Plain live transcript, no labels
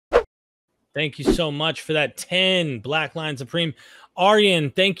Thank you so much for that 10 Black Line Supreme.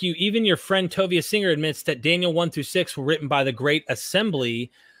 Aryan, thank you. Even your friend Tovia Singer admits that Daniel 1 through 6 were written by the Great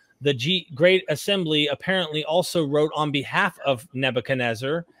Assembly. The Great Assembly apparently also wrote on behalf of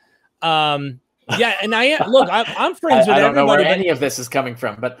Nebuchadnezzar. Yeah, and I'm friends with everybody. I don't know where any of this is coming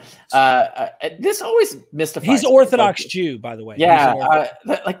from, but this always mystifies. He's Orthodox Jew, by the way. Yeah,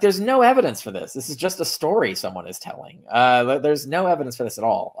 like there's no evidence for this. This is just a story someone is telling. There's no evidence for this at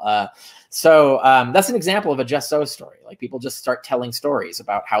all. So that's an example of a just so story. Like people just start telling stories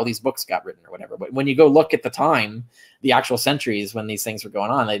about how these books got written or whatever. But when you go look at the time, the actual centuries when these things were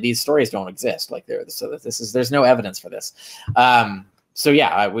going on, these stories don't exist. Like there's no evidence for this. So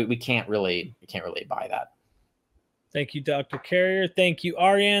yeah, we can't really buy that. Thank you, Dr. Carrier. Thank you,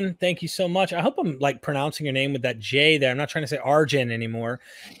 Aryan. Thank you so much. I hope I'm like pronouncing your name with that J there. I'm not trying to say Arjan anymore.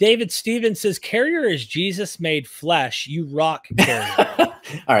 David Stevens says, Carrier is Jesus made flesh. You rock, Carrier.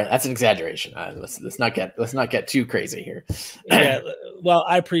 All right, that's an exaggeration. Let's not get too crazy here. Yeah, well,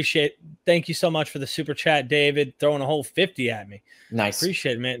 I appreciate. Thank you so much for the super chat, David. Throwing a whole 50 at me. Nice.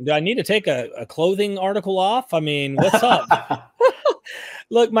 Appreciate it, man. Do I need to take a clothing article off? I mean, what's up?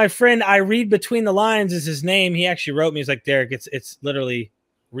 Look, my friend, I read between the lines is his name. He actually wrote me. He's like, Derek, it's literally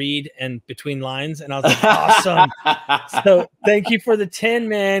read and between lines. And I was like, awesome. So thank you for the 10,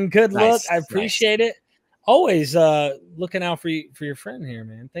 man. Good look. I appreciate it. Always looking out for your friend here,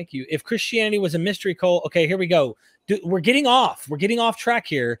 man. Thank you. If Christianity was a mystery cult, okay, here we go. We're getting off track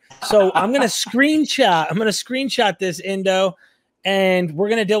here. So I'm gonna screenshot this, Indo, and we're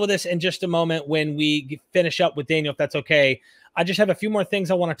gonna deal with this in just a moment when we finish up with Daniel, if that's okay. I just have a few more things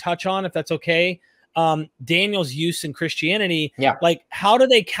I want to touch on, if that's okay. Daniel's use in Christianity. Yeah. Like, how do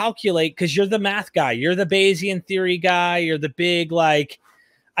they calculate? Because you're the math guy, you're the Bayesian theory guy, you're the big, like,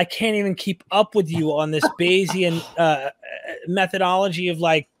 I can't even keep up with you on this Bayesian methodology of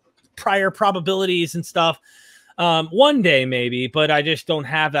like prior probabilities and stuff. One day maybe, but I just don't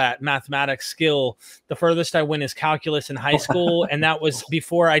have that mathematics skill. The furthest I went is calculus in high school, and that was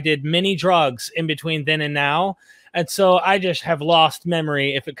before I did many drugs in between then and now. And so I just have lost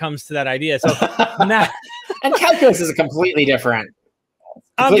memory if it comes to that idea. So and calculus is a completely different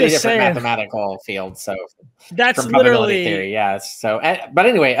mathematical field. So that's literally theory. Yeah. So, but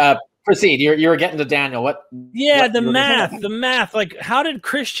anyway, proceed. You were getting to Daniel. What? Yeah, the math. Like, how did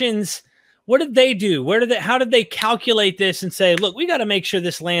Christians? What did they do? How did they calculate this and say, look, we got to make sure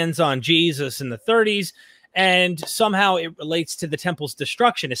this lands on Jesus in the 30s, and somehow it relates to the temple's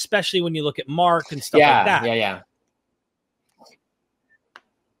destruction, especially when you look at Mark and stuff like that.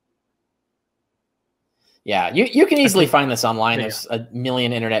 Yeah, you can easily find this online. There's a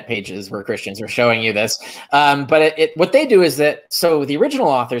million internet pages where Christians are showing you this. But what they do is that, so the original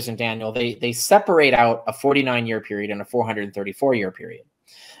authors in Daniel, they separate out a 49-year period and a 434-year period.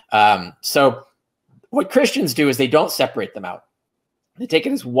 So what Christians do is they don't separate them out. They take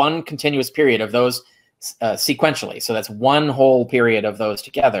it as one continuous period of those sequentially. So that's one whole period of those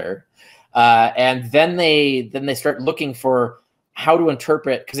together. And then they start looking for how to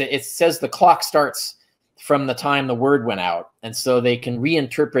interpret, because it says the clock starts from the time the word went out. And so they can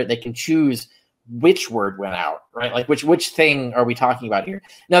reinterpret, they can choose which word went out, right? Like which thing are we talking about here?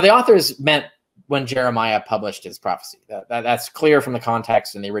 Now the authors meant when Jeremiah published his prophecy. That's clear from the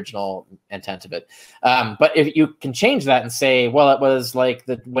context and the original intent of it. But if you can change that and say, well, it was like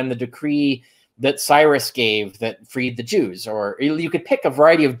when the decree that Cyrus gave that freed the Jews, or you could pick a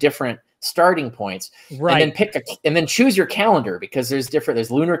variety of different starting points, right? And then choose your calendar, because there's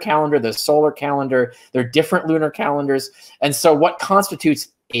lunar calendar, there's solar calendar, there are different lunar calendars. And so what constitutes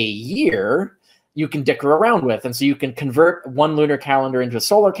a year, you can dicker around with. And so you can convert one lunar calendar into a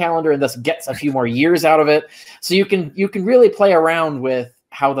solar calendar and thus gets a few more years out of it. So you can really play around with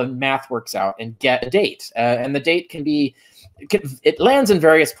how the math works out and get a date. And the date it lands in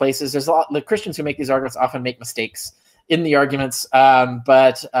various places. There's a lot, the Christians who make these arguments often make mistakes in the arguments,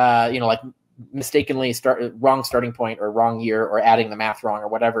 but like mistakenly wrong starting point or wrong year, or adding the math wrong or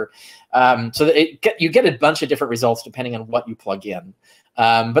whatever. So that you get a bunch of different results depending on what you plug in.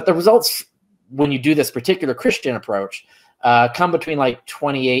 But the results, when you do this particular Christian approach, come between like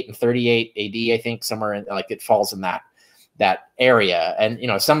 28 and 38 AD, I think, somewhere in, like, it falls in that area.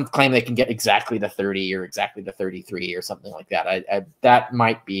 And some claim they can get exactly the 30 or exactly the 33 or something like that. That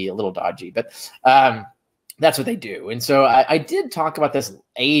might be a little dodgy, but that's what they do. And so I did talk about this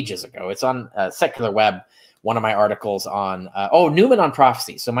ages ago. It's on Secular Web, one of my articles on Newman on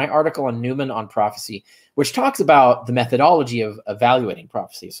prophecy. So my article on Newman on prophecy which talks about the methodology of evaluating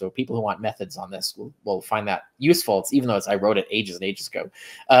prophecy. So people who want methods on this will find that useful. It's, even though I wrote it ages and ages ago.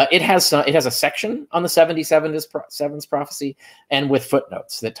 It has a section on the 77's prophecy, and with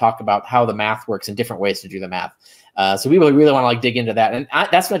footnotes that talk about how the math works and different ways to do the math. So we really want to like dig into that, and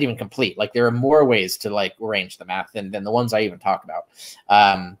that's not even complete. Like there are more ways to like arrange the math than the ones I even talk about.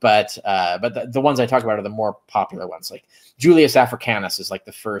 But the ones I talk about are the more popular ones. Like Julius Africanus is like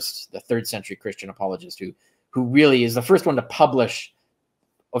the 3rd century Christian apologist who really is the first one to publish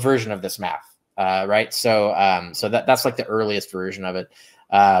a version of this math. Right. So that's like the earliest version of it.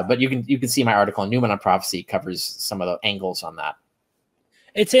 But you can see my article on Newman on prophecy covers some of the angles on that.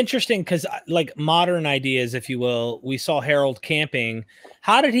 It's interesting because, like, modern ideas, if you will, we saw Harold camping.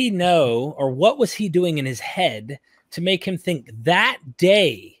 How did he know, or what was he doing in his head to make him think that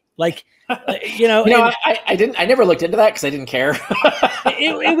day? Like, I never looked into that because I didn't care.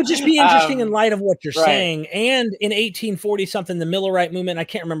 it would just be interesting in light of what you're saying. And in 1840 something, the Millerite movement, I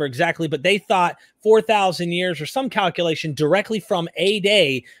can't remember exactly, but they thought 4,000 years or some calculation directly from a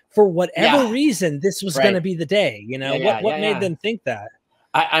day, for whatever reason, this was going to be the day. What made them think that?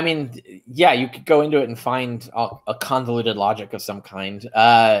 I mean, you could go into it and find a convoluted logic of some kind,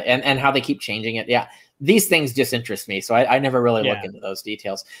 and how they keep changing it. Yeah, these things just interest me, so I never really look into those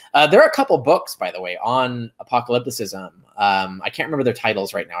details. There are a couple books, by the way, on apocalypticism. I can't remember their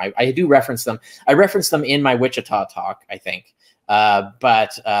titles right now. I do reference them. I reference them in my Wichita talk, I think.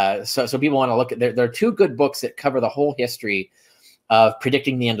 So people want to look at. There are 2 good books that cover the whole history of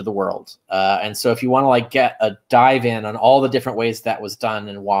predicting the end of the world. And so if you want to like get a dive in on all the different ways that was done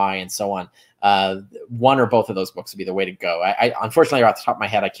and why and so on, one or both of those books would be the way to go. I unfortunately, off the top of my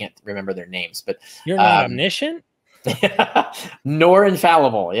head, I can't remember their names, but you're not omniscient, nor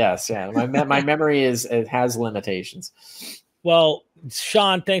infallible. Yes. Yeah. My memory it has limitations. Well,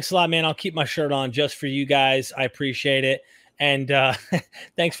 Sean, thanks a lot, man. I'll keep my shirt on just for you guys. I appreciate it. And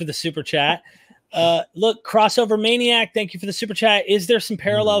thanks for the super chat. Look, Crossover Maniac, thank you for the super chat. Is there some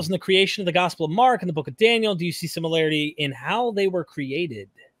parallels in the creation of the Gospel of Mark and the Book of Daniel? Do you see similarity in how they were created?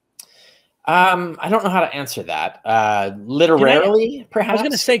 I don't know how to answer that. Literarily, perhaps. I was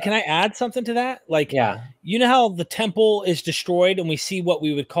going to say, can I add something to that? Like, you know how the temple is destroyed and we see what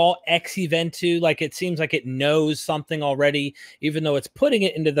we would call ex eventu, like it seems like it knows something already, even though it's putting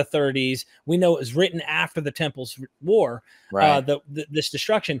it into the 30s. We know it was written after the temple's war, this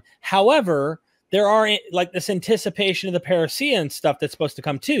destruction. However, there are like this anticipation of the parousia and stuff that's supposed to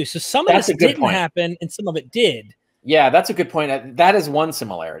come too. So some of this didn't happen and some of it did. Yeah, that's a good point. That is one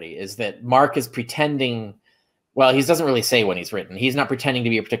similarity, is that Mark is pretending. Well, he doesn't really say when he's written. He's not pretending to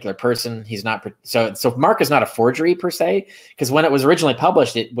be a particular person. He's not. So Mark is not a forgery per se, because when it was originally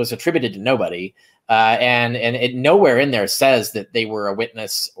published, it was attributed to nobody. And it nowhere in there says that they were a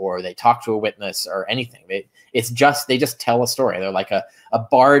witness or they talked to a witness or anything. They just tell a story. They're like a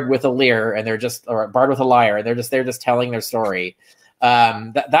bard with a lyre, and or a bard with a lyre, and they're just telling their story.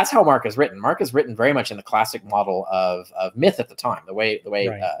 That's how Mark is written. Mark is written very much in the classic model of myth at the time. The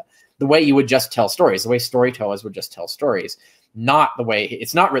way you would just tell stories, the way storytellers would just tell stories,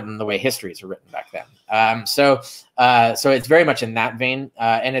 it's not written the way histories were written back then. So it's very much in that vein,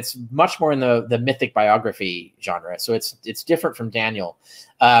 and it's much more in the mythic biography genre. So it's different from Daniel.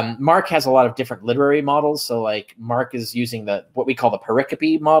 Mark has a lot of different literary models. So like Mark is using what we call the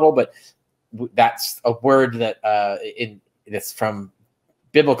pericope model, but that's a word that that's from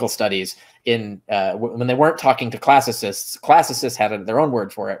biblical studies. When they weren't talking to classicists had their own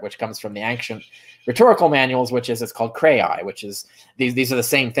word for it, which comes from the ancient rhetorical manuals, it's called crai, which is these are the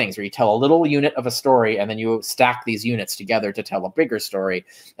same things where you tell a little unit of a story and then you stack these units together to tell a bigger story.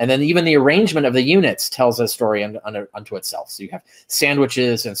 And then even the arrangement of the units tells a story unto itself. So you have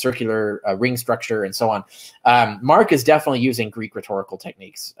sandwiches and circular ring structure and so on. Mark is definitely using Greek rhetorical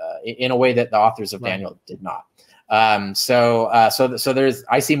techniques in a way that the authors of Daniel did not. So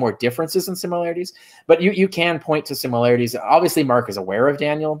I see more differences than similarities, but you can point to similarities. Obviously, Mark is aware of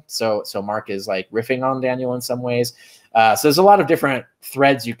Daniel, so Mark is like riffing on Daniel in some ways. So there's a lot of different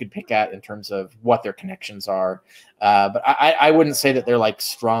threads you could pick at in terms of what their connections are. But I wouldn't say that they're like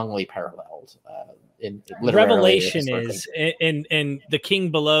strongly paralleled. Revelation is, and the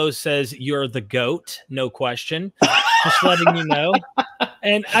king below says you're the goat, no question. Just letting you know.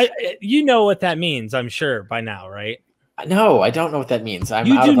 And you know what that means, I'm sure by now, right? No, I don't know what that means.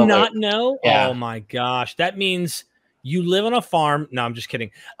 You do not know? Yeah. Oh my gosh. That means you live on a farm. No, I'm just kidding.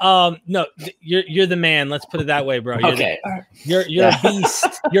 No, you're the man. Let's put it that way, bro. You're a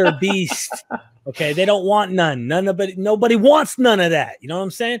beast. You're a beast. Okay. They don't want none. Nobody wants none of that. You know what I'm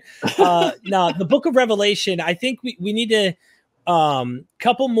saying? Now the book of Revelation, I think we need to,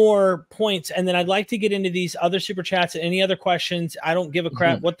 Couple more points, and then I'd like to get into these other super chats. Any other questions? I don't give a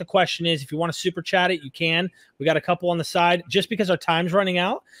crap what the question is. If you want to super chat it, you can. We got a couple on the side just because our time's running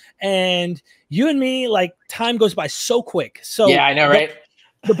out, and you and me, like, time goes by so quick. So yeah, I know, right?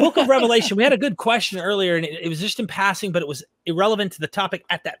 The book of Revelation, we had a good question earlier, and it was just in passing, but it was irrelevant to the topic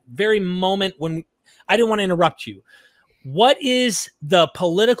at that very moment when I didn't want to interrupt you. What is the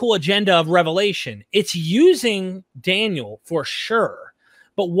political agenda of Revelation? It's using Daniel for sure.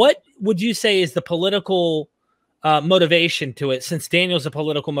 But what would you say is the political motivation to it, since Daniel's a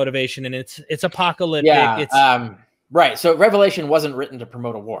political motivation and it's apocalyptic? Yeah, right. So Revelation wasn't written to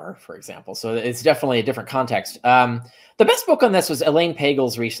promote a war, for example. So it's definitely a different context. The best book on this was Elaine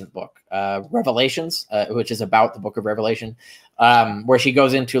Pagel's recent book, Revelations, which is about the book of Revelation, where she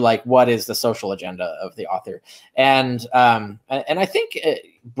goes into like what is the social agenda of the author, and I think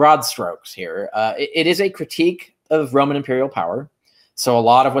broad strokes here, it is a critique of Roman imperial power. So a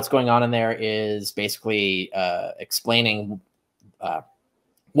lot of what's going on in there is basically explaining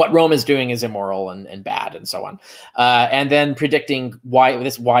what Rome is doing is immoral and bad and so on, and then predicting why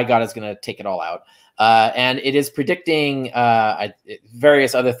God is going to take it all out. And it is predicting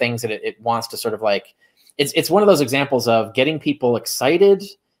various other things that it wants to sort of like, it's one of those examples of getting people excited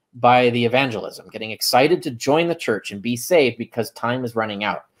by the evangelism, getting excited to join the church and be saved because time is running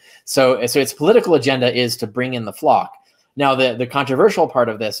out. So its political agenda is to bring in the flock. Now, the controversial part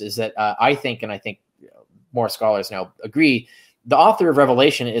of this is that I think more scholars now agree, the author of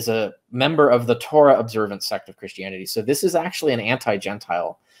Revelation is a member of the Torah observant sect of Christianity. So this is actually an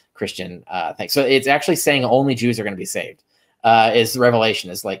anti-Gentile Christian thing. So it's actually saying only Jews are going to be saved. Is Revelation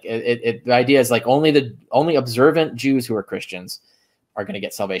is like the idea is like only observant Jews who are Christians are going to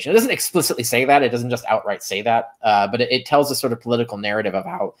get salvation. It doesn't explicitly say that. It doesn't just outright say that, but it tells a sort of political narrative of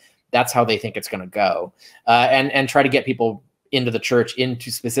how that's how they think it's going to go, and try to get people into the church, into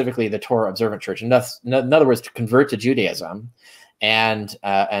specifically the Torah observant church, and that's, in other words, to convert to Judaism, and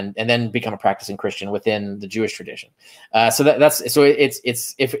then become a practicing Christian within the Jewish tradition. So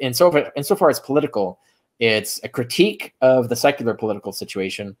insofar as political, it's a critique of the secular political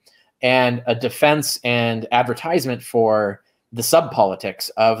situation and a defense and advertisement for the sub-politics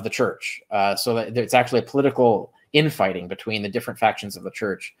of the church. So that it's actually a political infighting between the different factions of the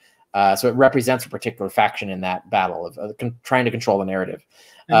church. So it represents a particular faction in that battle of trying to control the narrative.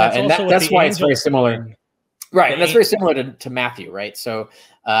 And that's why it's very similar. Right, and that's very similar to Matthew, right? So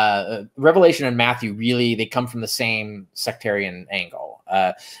Revelation and Matthew really, they come from the same sectarian angle.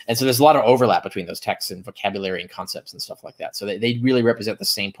 And so there's a lot of overlap between those texts and vocabulary and concepts and stuff like that. So they really represent the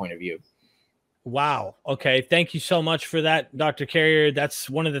same point of view. Wow. Okay. Thank you so much for that, Dr. Carrier. That's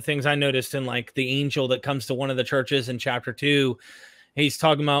one of the things I noticed in like the angel that comes to one of the churches in chapter 2. He's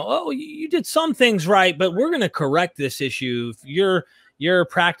talking about, oh, you did some things right, but we're going to correct this issue. If you're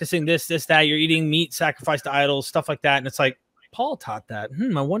practicing this, that, you're eating meat sacrificed to idols, stuff like that. And it's like, Paul taught that.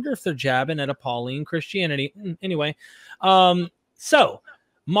 I wonder if they're jabbing at a Pauline Christianity. Anyway. So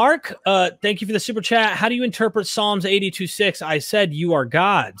Mark, thank you for the super chat. How do you interpret Psalms 82:6? I said, you are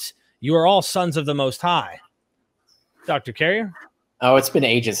gods. You are all sons of the Most High. Dr. Carrier? Oh, it's been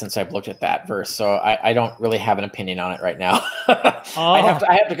ages since I've looked at that verse, so I don't really have an opinion on it right now. I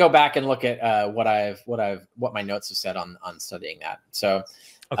have to go back and look at what my notes have said on studying that. So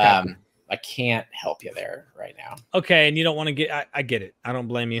okay. I can't help you there right now. Okay, and you don't want to get. I get it. I don't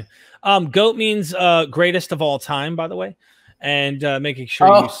blame you. GOAT means greatest of all time, by the way, and making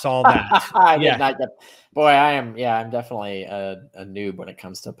sure you saw that. I did not get. Boy, I'm definitely a noob when it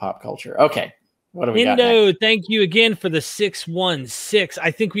comes to pop culture. Okay. What do we got next? Thank you again for the 616. I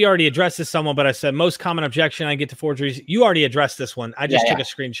think we already addressed this somewhat, but I said most common objection I get to forgeries. You already addressed this one. I just took a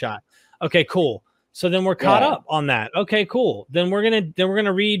screenshot. Okay, cool. So then we're caught up on that. Okay, cool. Then we're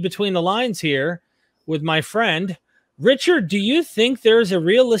gonna read between the lines here with my friend Richard. Do you think there is a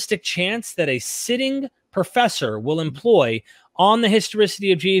realistic chance that a sitting professor will employ on the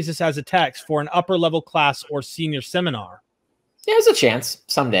historicity of Jesus as a text for an upper level class or senior seminar? Yeah, there's a chance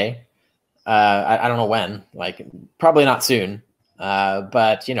someday. I don't know when, like probably not soon.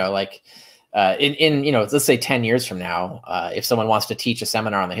 But let's say 10 years from now, if someone wants to teach a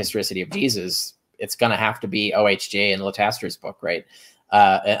seminar on the historicity of Jesus, it's going to have to be OHJ and Lataster's book, right?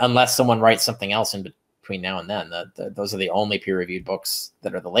 Unless someone writes something else in between now and then. Those are the only peer-reviewed books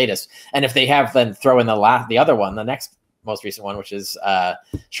that are the latest. And if they have, then throw in the other one, the next most recent one, which is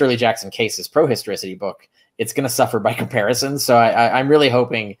Shirley Jackson Case's pro-historicity book. It's going to suffer by comparison. So I'm really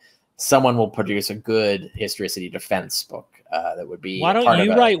hoping someone will produce a good historicity defense book that would be. Why don't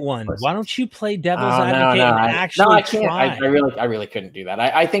you write one? Why don't you play devil's advocate and actually I can't. I really couldn't do that.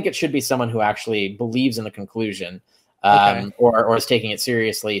 I think it should be someone who actually believes in the conclusion or is taking it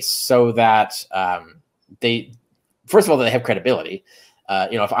seriously, so that they, first of all, they have credibility.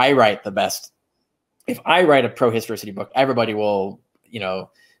 You know, if I write a pro-historicity book, everybody will, you know,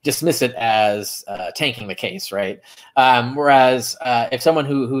 dismiss it as tanking the case, right? Whereas if someone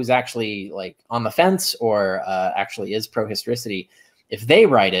who's actually like on the fence or actually is pro-historicity, if they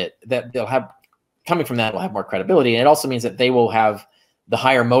write it, that they'll have, coming from that, will have more credibility. And it also means that they will have the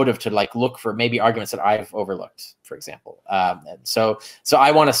higher motive to like look for maybe arguments that I've overlooked, for example. And so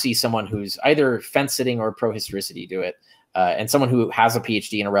I want to see someone who's either fence sitting or pro-historicity do it, and someone who has a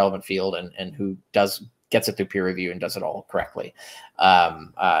PhD in a relevant field and who gets it through peer review and does it all correctly.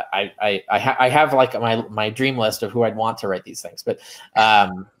 I have like my dream list of who I'd want to write these things, but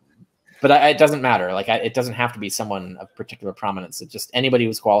it doesn't matter. Like it doesn't have to be someone of particular prominence. It's just anybody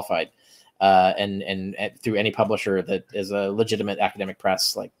who's qualified. And through any publisher that is a legitimate academic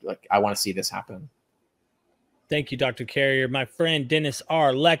press, like I want to see this happen. Thank you, Dr. Carrier. My friend Dennis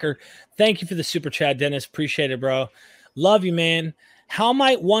R. Lecker, thank you for the super chat, Dennis. Appreciate it, bro. Love you, man. How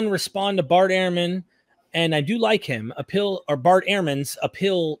might one respond to Bart Ehrman? And I do like him, Bart Ehrman's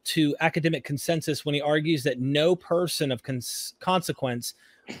appeal to academic consensus when he argues that no person of consequence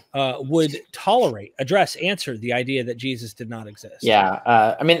would answer the idea that Jesus did not exist. Yeah.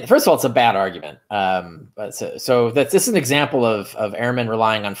 I mean, first of all, it's a bad argument. But this is an example of Ehrman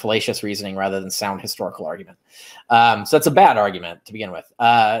relying on fallacious reasoning rather than sound historical argument. So it's a bad argument to begin with.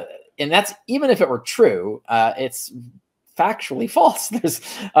 And that's, even if it were true, it's factually false.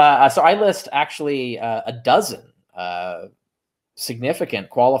 So I list actually a dozen significant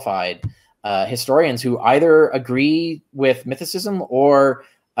qualified historians who either agree with mythicism or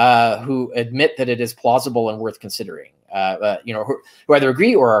who admit that it is plausible and worth considering. You know, who either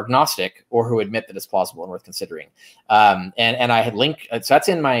agree or are agnostic, or who admit that it's plausible and worth considering. And I had linked, so that's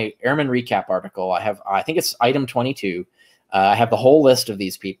in my Ehrman recap article. I think it's item 22. I have the whole list of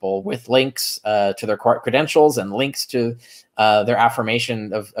these people with links to their credentials and links to their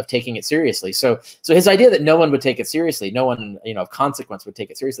affirmation of taking it seriously. So his idea that no one would take it seriously, no one, you know, of consequence would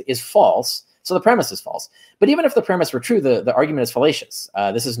take it seriously, is false. So the premise is false. But even if the premise were true, the argument is fallacious.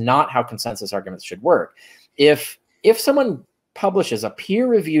 This is not how consensus arguments should work. If someone publishes a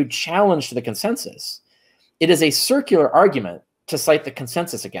peer-reviewed challenge to the consensus, it is a circular argument to cite the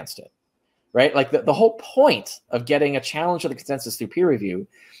consensus against it. Right? Like the whole point of getting a challenge to the consensus through peer review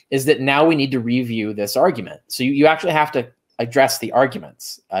is that now we need to review this argument. So you actually have to address the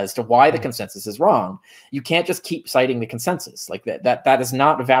arguments as to why the consensus is wrong. You can't just keep citing the consensus. Like that is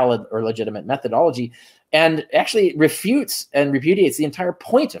not a valid or legitimate methodology, and actually refutes and repudiates the entire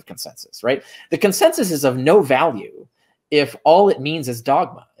point of consensus, right? The consensus is of no value if all it means is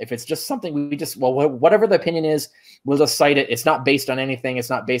dogma. If it's just something we just, well, whatever the opinion is, we'll just cite it. It's not based on anything. It's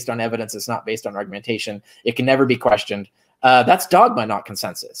not based on evidence. It's not based on argumentation. It can never be questioned. That's dogma, not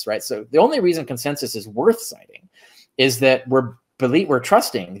consensus, right? So the only reason consensus is worth citing is that we're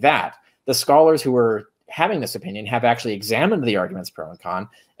trusting that the scholars who are having this opinion have actually examined the arguments pro and con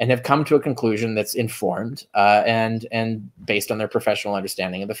and have come to a conclusion that's informed and based on their professional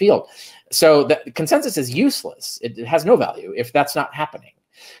understanding of the field. So the consensus is useless. It has no value if that's not happening.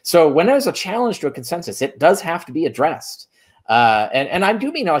 So when there's a challenge to a consensus, it does have to be addressed. And I do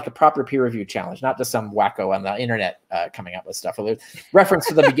mean like a proper peer-reviewed challenge, not just some wacko on the internet coming up with stuff. Reference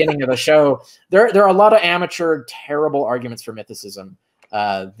to the beginning of the show, there are a lot of amateur, terrible arguments for mythicism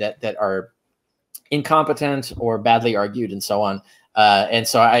that are incompetent or badly argued and so on. And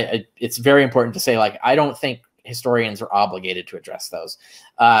so it's very important to say, like, I don't think historians are obligated to address those.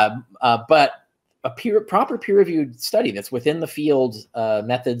 But a proper peer-reviewed study that's within the field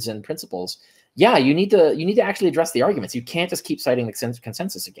methods and principles, yeah, you need to actually address the arguments. You can't just keep citing the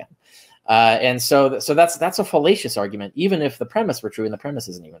consensus again. And so that's a fallacious argument, even if the premise were true, and the premise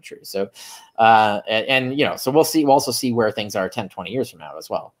isn't even true. So, and you know, so we'll also see where things are 10, 20 years from now as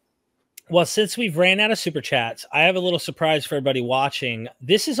well. Well, since we've ran out of super chats, I have a little surprise for everybody watching.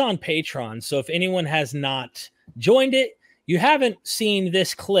 This is on Patreon. So if anyone has not joined it, you haven't seen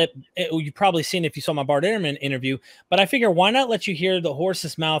this clip. You've probably seen it if you saw my Bart Ehrman interview, but I figure why not let you hear the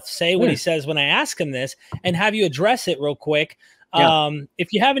horse's mouth say what he says when I ask him this and have you address it real quick. Yeah.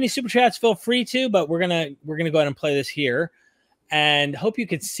 If you have any super chats, feel free to, but we're going to go ahead and play this here and hope you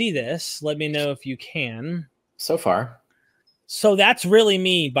could see this. Let me know if you can. So far. So that's really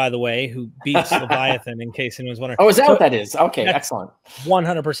me, by the way, who beats Leviathan, in case anyone's wondering. Oh, is that what that is? Okay, excellent.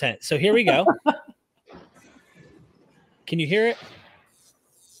 100%. So here we go. Can you hear it?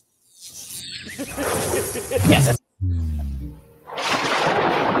 Yes.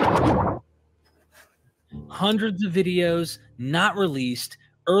 Hundreds of videos not released,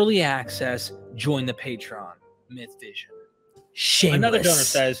 early access. Join the Patreon. MythVision. Shameless. Another donor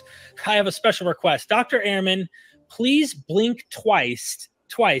says, I have a special request. Dr. Ehrman, please blink twice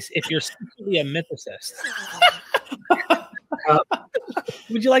if you're secretly a mythicist.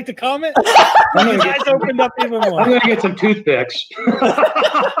 Would you like to comment? His eyes opened up even more. I'm going to get some toothpicks.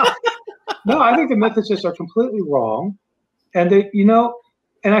 No, I think the mythicists are completely wrong. And they,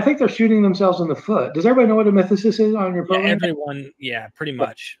 and I think they're shooting themselves in the foot. Does everybody know what a mythicist is on your program? Yeah, everyone, pretty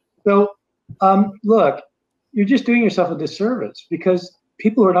much. So, look, you're just doing yourself a disservice because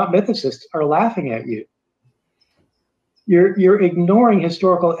people who are not mythicists are laughing at you. You're ignoring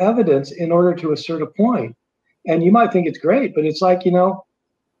historical evidence in order to assert a point. And you might think it's great, but it's like, look,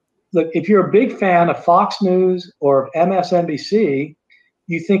 if you're a big fan of Fox News or of MSNBC,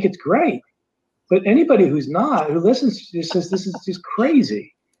 you think it's great. But anybody who's not, who listens, just says this is just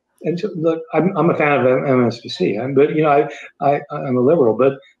crazy. And so, look, I'm a fan of MSNBC, but I'm a liberal,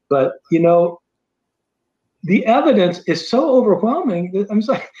 but the evidence is so overwhelming that I'm just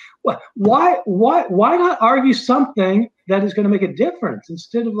like, why not argue something that is going to make a difference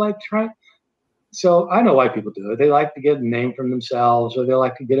instead of like trying? So I know why people do it. They like to get a name from themselves, or they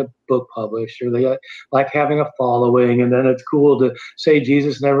like to get a book published, or they like having a following, and then it's cool to say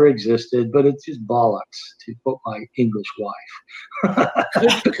Jesus never existed, but it's just bollocks, to quote my English wife.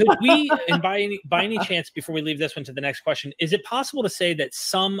 could we, and by any chance, before we leave this one to the next question, is it possible to say that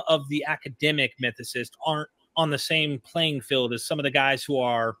some of the academic mythicists aren't on the same playing field as some of the guys who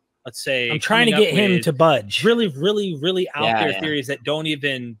are, let's say, I'm trying to get him to budge. Really, really, really out there theories that don't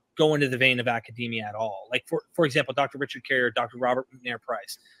even go into the vein of academia at all. Like, for example, Dr. Richard Carrier, Dr. Robert McNair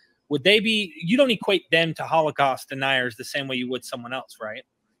Price. Would they be, you don't equate them to Holocaust deniers the same way you would someone else, right?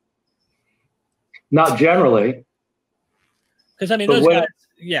 Not generally. Because, I mean, those guys,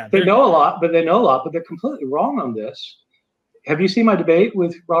 they know a lot, but they're completely wrong on this. Have you seen my debate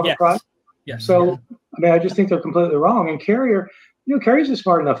with Robert Price? Yes. So, I mean, I just think they're completely wrong. And Carrier, Carrier's a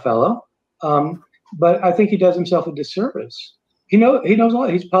smart enough fellow, but I think he does himself a disservice. He knows a lot.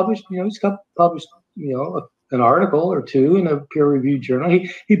 He's published, he's published, an article or two in a peer-reviewed journal.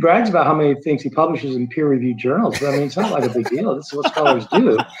 He brags about how many things he publishes in peer-reviewed journals. But I mean, it's not like a big deal. This is what scholars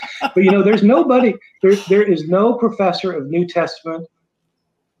do. But there's nobody. There is no professor of New Testament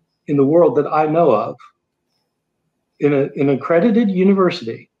in the world that I know of in an accredited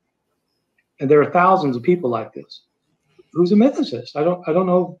university, and there are thousands of people like this, who's a mythicist. I don't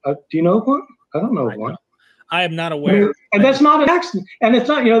know. Do you know of one? I don't know of one. I am not aware. And that's not an accident. And it's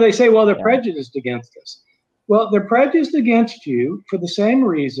not, they say, well, they're prejudiced against us. Well, they're prejudiced against you for the same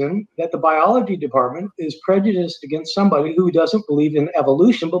reason that the biology department is prejudiced against somebody who doesn't believe in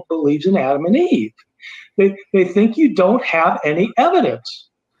evolution, but believes in Adam and Eve. They think you don't have any evidence.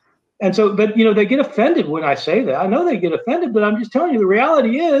 And so, but, they get offended when I say that. I know they get offended, but I'm just telling you, the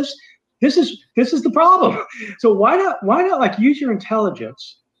reality is, this is the problem. So why not like use your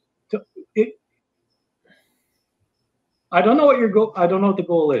intelligence to I don't know what I don't know what the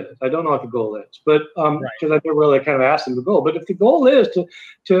goal is. I don't know what the goal is, but because I never really kind of asked them the goal. But if the goal is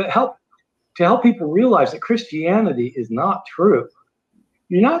to help people realize that Christianity is not true,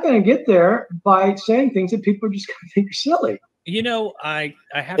 you're not going to get there by saying things that people are just going to think are silly. I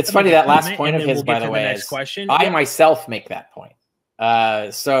have. It's funny that last point of his, by the way. Next question. I myself make that point.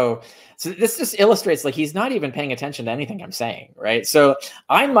 So this just illustrates like he's not even paying attention to anything I'm saying, right? So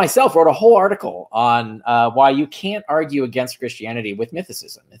I myself wrote a whole article on why you can't argue against Christianity with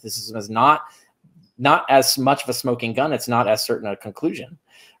mythicism. Mythicism is not as much of a smoking gun. It's not as certain a conclusion,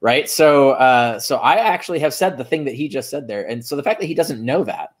 right? So I actually have said the thing that he just said there, and so the fact that he doesn't know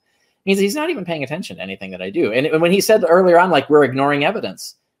that means he's not even paying attention to anything that I do. And when he said earlier on, like, we're ignoring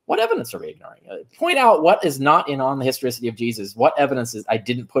evidence. What evidence are we ignoring? Point out what is not on the historicity of Jesus. What evidence I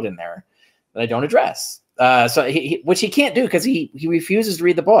didn't put in there that I don't address. Which he can't do because he refuses to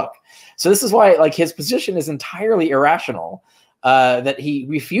read the book. So this is why like his position is entirely irrational. That he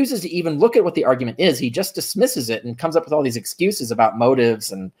refuses to even look at what the argument is. He just dismisses it and comes up with all these excuses about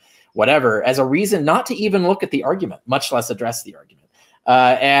motives and whatever as a reason not to even look at the argument, much less address the argument.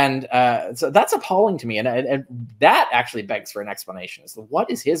 So that's appalling to me. And that actually begs for an explanation as to what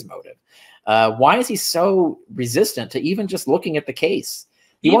is his motive? Why is he so resistant to even just looking at the case?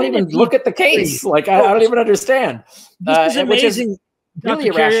 He won't even look at the case. Like, I don't even understand. This is amazing. Which is really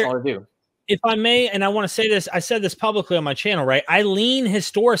irrational to do. If I may, and I want to say this, I said this publicly on my channel, right? I lean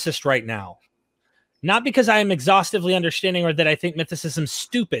historicist right now. Not because I am exhaustively understanding or that I think mythicism's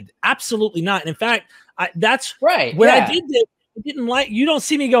stupid. Absolutely not. And in fact, that's right. When I did this, I didn't like, you don't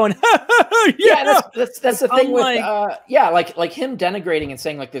see me going, that's the thing with like him denigrating and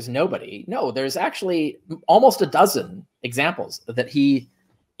saying like there's nobody. No, there's actually almost a dozen examples that he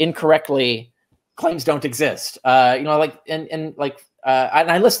incorrectly claims don't exist. You know, like and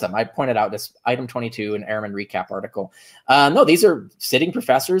I list them. I pointed out this item 22 in Ehrman recap article. No, these are sitting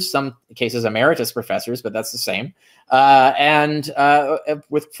professors, some cases emeritus professors, but that's the same, and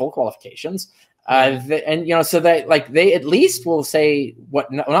with full qualifications. And you know, so that like they at least will say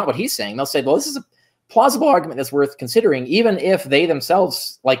not what he's saying. They'll say, well, this is a plausible argument that's worth considering, even if they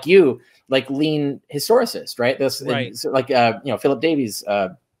themselves, like you, like lean historicist, right? This like you know, Philip Davies.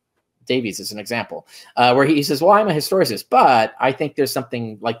 Davies is an example where he says, well, I'm a historicist, but I think there's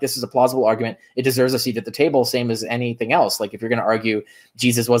something like this is a plausible argument. It deserves a seat at the table, same as anything else. Like if you're going to argue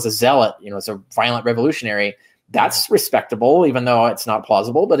Jesus was a zealot, you know, it's a violent revolutionary, that's respectable, even though it's not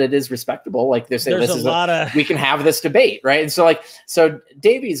plausible, but it is respectable. Like there's we can have this debate, right? And so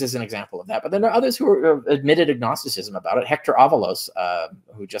Davies is an example of that. But then there are others who are admitted agnosticism about it. Hector Avalos,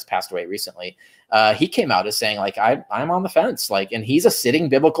 who just passed away recently, he came out as saying, like, I'm on the fence, like, and he's a sitting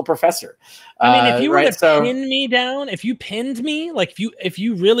biblical professor. I mean, if you were to pin me down, if you pinned me, like if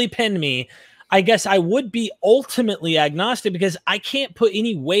you really pinned me, I guess I would be ultimately agnostic because I can't put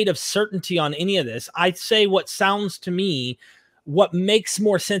any weight of certainty on any of this. I say what sounds to me, what makes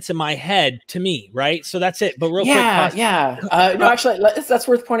more sense in my head to me, right? So that's it. But real quick. No, actually, that's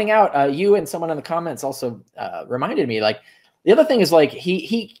worth pointing out. You and someone in the comments also reminded me, like, the other thing is, like,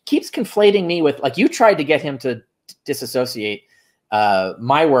 he keeps conflating me with, like, you tried to get him to disassociate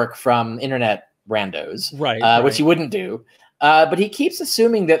my work from internet randos, which he wouldn't do. But he keeps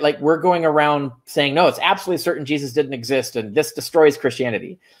assuming that, like, we're going around saying, no, it's absolutely certain Jesus didn't exist and this destroys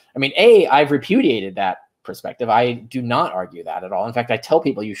Christianity. I mean, I've repudiated that perspective. I do not argue that at all. In fact, I tell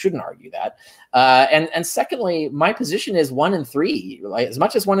people you shouldn't argue that. And secondly, my position is 1 in 3, like, as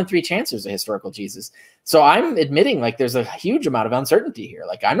much as 1 in 3 chance there's a historical Jesus. So I'm admitting, like, there's a huge amount of uncertainty here.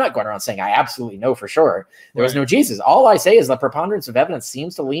 Like, I'm not going around saying I absolutely know for sure there was no Jesus. All I say is the preponderance of evidence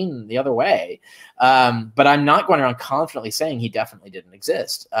seems to lean the other way. But I'm not going around confidently saying he definitely didn't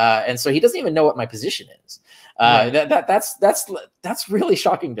exist. And so he doesn't even know what my position is. That's really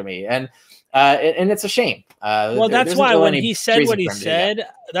shocking to me. And it's a shame. Well, that's why when he said what he said,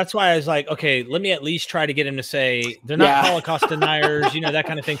 that's why I was like, okay, let me at least try to get him to say they're not Holocaust deniers, you know, that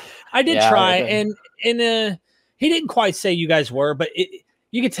kind of thing. I did try, and he didn't quite say you guys were, but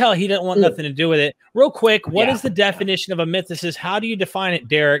you could tell he didn't want nothing to do with it. Real quick, what is the definition of a mythicist? How do you define it,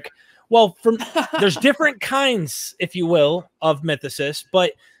 Derek? Well, there's different kinds, if you will, of mythicists,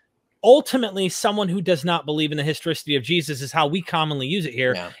 but ultimately someone who does not believe in the historicity of Jesus is how we commonly use it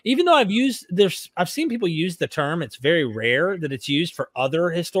here. Even though I've seen people use the term, it's very rare that it's used for other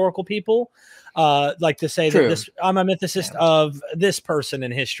historical people, like to say that I'm a mythicist of this person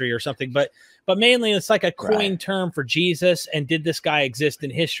in history or something, but mainly it's like a coined term for Jesus. And did this guy exist in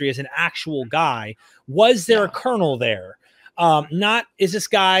history as an actual guy? Was there a kernel there? Not is this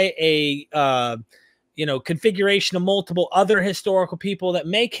guy a configuration of multiple other historical people that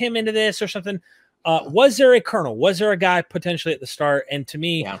make him into this or something? Was there a kernel? Was there a guy potentially at the start? And to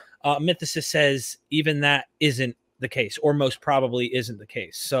me, mythicist says even that isn't the case, or most probably isn't the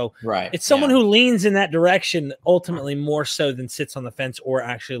case. So it's someone who leans in that direction ultimately more so than sits on the fence or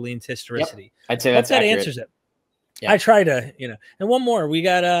actually leans historicity. I'd say that answers it. I try to, and one more. We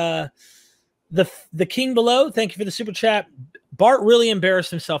got the king below. Thank you for the super chat. Bart really embarrassed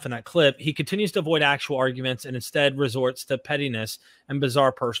himself in that clip. He continues to avoid actual arguments and instead resorts to pettiness and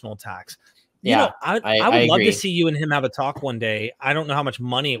bizarre personal attacks. I would love to see you and him have a talk one day. I don't know how much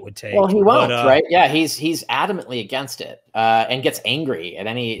money it would take. Well, he won't, right? Yeah, he's adamantly against it and gets angry at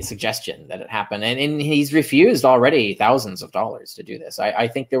any suggestion that it happened. And he's refused already thousands of dollars to do this. I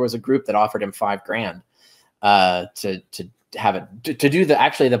think there was a group that offered him $5,000 to have it to do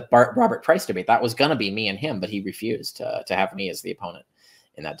the Robert Price debate. That was going to be me and him, but he refused to have me as the opponent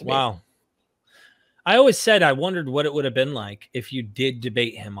in that debate. Wow. I always said I wondered what it would have been like if you did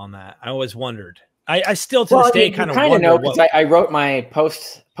debate him on that. I always wondered. I still to this day kind of know, because I wrote my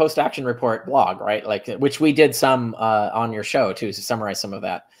post-action report blog, right? Like, which we did some on your show too, to summarize some of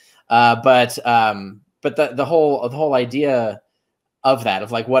that. But the whole idea of that,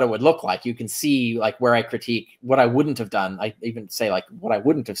 of like what it would look like, you can see like where I critique what I wouldn't have done. I even say like what I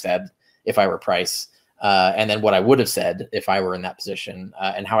wouldn't have said if I were Price, and then what I would have said if I were in that position,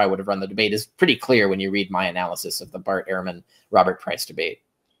 and how I would have run the debate is pretty clear when you read my analysis of the Bart Ehrman Robert Price debate.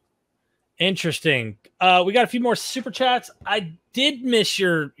 Interesting. We got a few more super chats. I did miss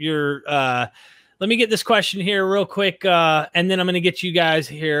your let me get this question here real quick, and then I'm going to get you guys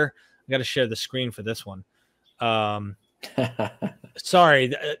here. I got to share the screen for this one.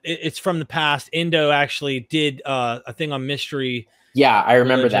 Sorry, it's from the past. Indo actually did a thing on mystery. Yeah, I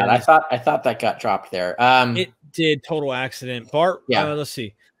remember that. I thought that got dropped there. It did, total accident. Bart, let's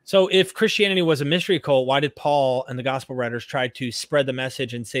see. So if Christianity was a mystery cult, why did Paul and the gospel writers try to spread the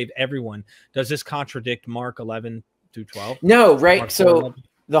message and save everyone? Does this contradict Mark 11 through 12? No, right. Mark So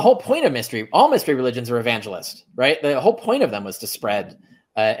the whole point of all mystery religions are evangelist, right? The whole point of them was to spread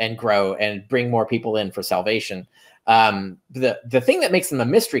and grow and bring more people in for salvation. The thing that makes them a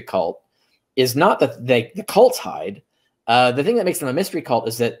mystery cult is not that the cults hide. The thing that makes them a mystery cult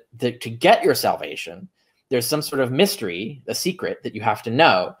is that to get your salvation, there's some sort of mystery, a secret that you have to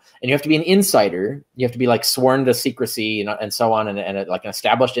know, and you have to be an insider. You have to be like sworn to secrecy and so on, and like an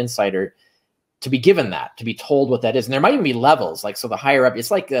established insider to be given that, to be told what that is. And there might even be levels. Like, so the higher up,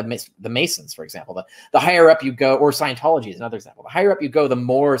 it's like the Masons, for example. The higher up you go, or Scientology is another example. The higher up you go, the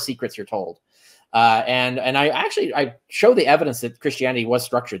more secrets you're told. And I show the evidence that Christianity was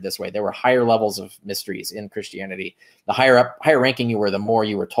structured this way. There were higher levels of mysteries in Christianity. The higher ranking you were, the more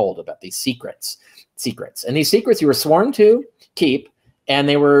you were told about these secrets. And these secrets you were sworn to keep, and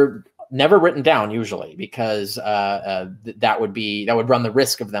they were never written down usually, because that would run the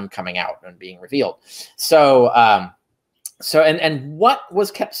risk of them coming out and being revealed. So and what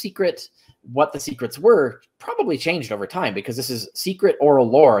was kept secret, what the secrets were, probably changed over time, because this is secret oral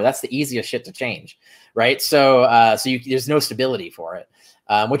lore. That's the easiest shit to change, right? So there's no stability for it,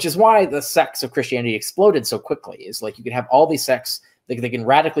 which is why the sects of Christianity exploded so quickly. Is like you could have all these sects. They can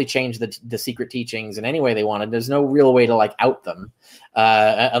radically change the secret teachings in any way they wanted. There's no real way to like out them,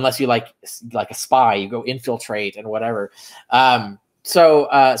 unless you like a spy, you go infiltrate and whatever. So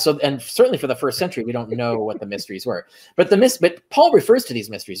and certainly for the first century, we don't know what the mysteries were, but Paul refers to these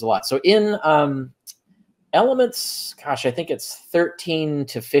mysteries a lot. So in Elements, gosh, I think it's 13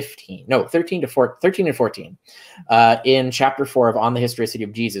 to 15. No, 13 and 14. In chapter 4 of On the Historicity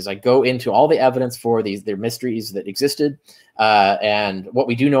of Jesus, I go into all the evidence for their mysteries that existed, and what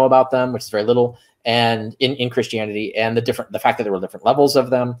we do know about them, which is very little, and in Christianity, and the fact that there were different levels of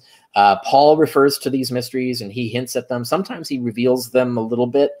them. Paul refers to these mysteries and he hints at them. Sometimes he reveals them a little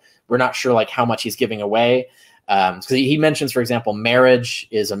bit. We're not sure like how much he's giving away. Because he mentions, for example, marriage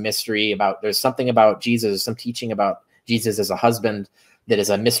is a mystery. There's something about Jesus, some teaching about Jesus as a husband that is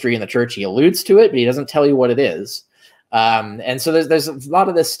a mystery in the church. He alludes to it, but he doesn't tell you what it is. And so there's a lot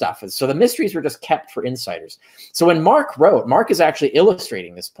of this stuff. So the mysteries were just kept for insiders. So when Mark wrote, Mark is actually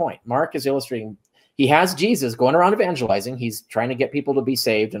illustrating this point. Mark is illustrating, he has Jesus going around evangelizing. He's trying to get people to be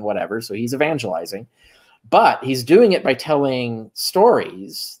saved and whatever. So he's evangelizing, but he's doing it by telling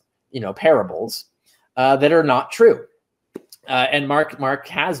stories, parables, that are not true. And Mark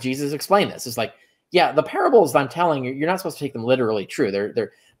has Jesus explain this. It's like, yeah, the parables I'm telling you, you're not supposed to take them literally true.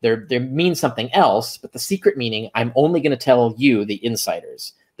 They mean something else, but the secret meaning, I'm only going to tell you, the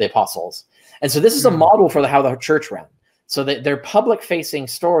insiders, the apostles. And so this is a model for how the church ran. So that their public-facing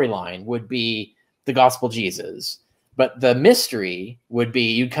storyline would be the gospel Jesus, but the mystery would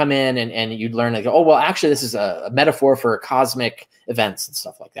be you'd come in and you'd learn, like, oh, well, actually, this is a metaphor for cosmic events and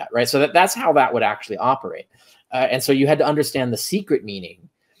stuff like that, right? So that's how that would actually operate. And so you had to understand the secret meaning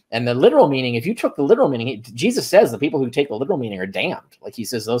and the literal meaning. If you took the literal meaning, Jesus says the people who take the literal meaning are damned. Like he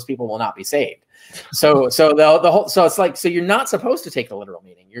says, those people will not be saved. So it's like, so you're not supposed to take the literal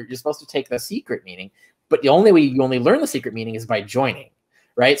meaning. You're supposed to take the secret meaning, but the only way you only learn the secret meaning is by joining.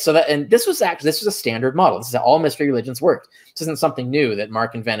 Right. So this was a standard model. This is how all mystery religions worked. This isn't something new that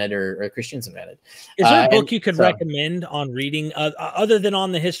Mark invented or Christians invented. Is there a book you could recommend on reading other than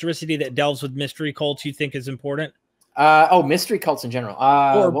On the Historicity that delves with mystery cults you think is important? Mystery cults in general,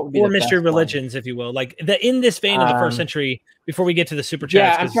 or mystery religions, if you will, like in this vein of the first century. Before we get to the super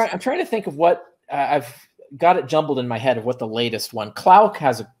chats, I'm trying to think of what I've got it jumbled in my head of what the latest one. Klauck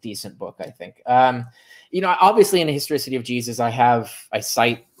has a decent book, I think. Obviously in the Historicity of Jesus, I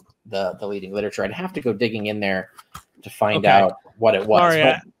cite the leading literature. I'd have to go digging in there to find out what it was.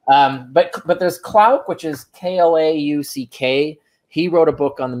 Sorry, but there's Klauck, which is Klauck. He wrote a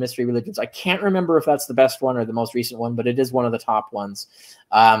book on the mystery religions. I can't remember if that's the best one or the most recent one, but it is one of the top ones.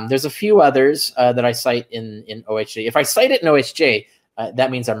 There's a few others that I cite in OHJ. If I cite it in OHJ,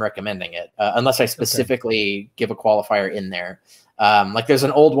 that means I'm recommending it, unless I specifically give a qualifier in there. Like there's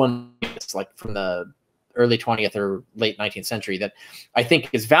an old one, it's like from the early 20th or late 19th century that I think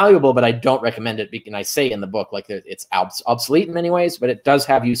is valuable, but I don't recommend it. And I say in the book, like it's obsolete in many ways, but it does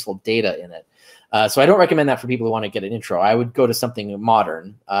have useful data in it. So I don't recommend that for people who want to get an intro. I would go to something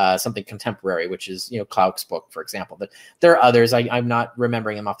modern, something contemporary, which is, Klauck's book, for example. But there are others. I'm not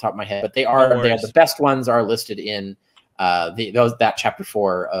remembering them off the top of my head, but they are the best ones are listed in that chapter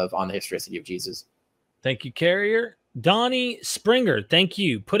 4 of On the Historicity of Jesus. Thank you, Carrier. Donnie Springer, thank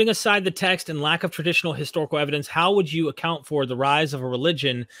you. Putting aside the text and lack of traditional historical evidence, how would you account for the rise of a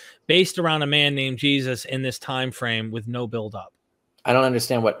religion based around a man named Jesus in this time frame with no build-up? I don't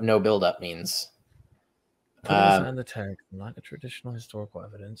understand what no buildup means. Put aside the text, not a traditional historical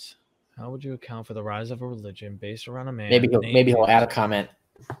evidence. How would you account for the rise of a religion based around a man? Maybe he'll add a comment,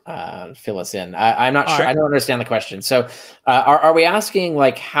 fill us in. I'm not sure. Right. I don't understand the question. So are we asking,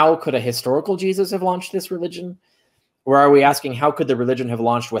 like, how could a historical Jesus have launched this religion? Or are we asking, how could the religion have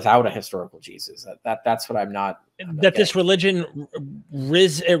launched without a historical Jesus? That's what I'm not that this religion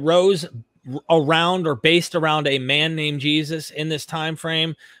rose around or based around a man named Jesus in this time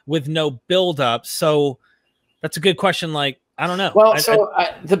frame with no buildup. So that's a good question. Like, I don't know. Well,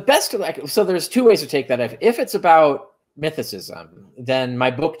 the best, so there's two ways to take that. If it's about mythicism, then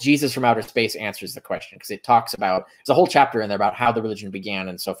my book Jesus from Outer Space answers the question, because it talks about, there's a whole chapter in there about how the religion began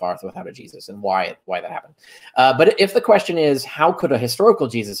and so forth without a Jesus and why that happened. But if the question is, how could a historical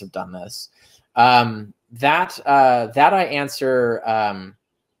Jesus have done this? That I answer.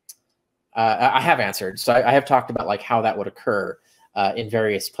 I have answered. So I have talked about, like, how that would occur in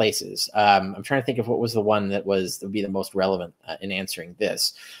various places. I'm trying to think of what was the one that would be the most relevant in answering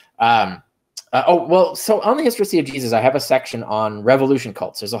this. So on the History of Jesus, I have a section on revolution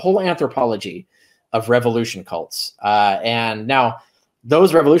cults. There's a whole anthropology of revolution cults. And now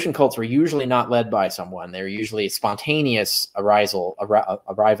those revolution cults were usually not led by someone. They're usually spontaneous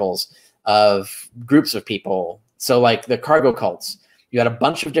arrivals of groups of people. So like the cargo cults, you had a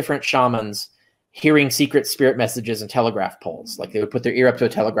bunch of different shamans hearing secret spirit messages and telegraph poles. Like, they would put their ear up to a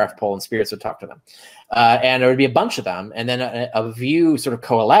telegraph pole and spirits would talk to them. And there would be a bunch of them. And then a view sort of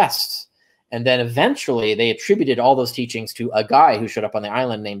coalesced. And then eventually they attributed all those teachings to a guy who showed up on the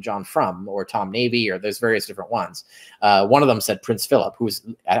island named John Frum or Tom Navy, or there's various different ones. One of them said Prince Philip, who's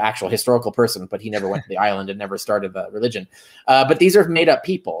an actual historical person, but he never went to the island and never started the religion. But these are made up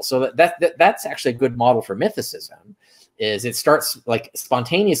people. So that's actually a good model for mythicism. Is it starts like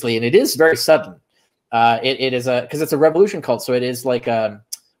spontaneously, and it is very sudden. It is because it's a revolution cult, so it is like what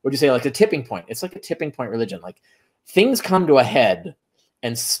do you say, like a tipping point. It's like a tipping point religion. Like, things come to a head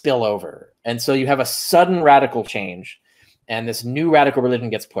and spill over, and so you have a sudden radical change, and this new radical religion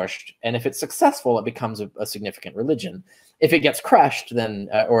gets pushed. And if it's successful, it becomes a significant religion. If it gets crushed, then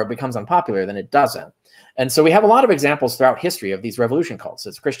or it becomes unpopular, then it doesn't. And so we have a lot of examples throughout history of these revolution cults.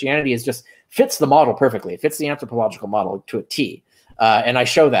 As Christianity fits the model perfectly. It fits the anthropological model to a T. And I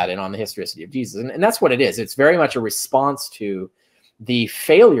show that on the Historicity of Jesus. And that's what it is. It's very much a response to the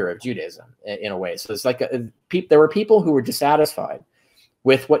failure of Judaism in a way. So it's like there were people who were dissatisfied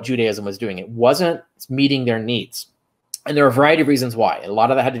with what Judaism was doing. It wasn't meeting their needs. And there are a variety of reasons why. A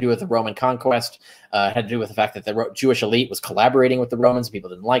lot of that had to do with the Roman conquest. It had to do with the fact that the Jewish elite was collaborating with the Romans. People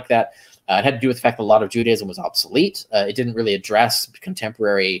didn't like that. It had to do with the fact that a lot of Judaism was obsolete. It didn't really address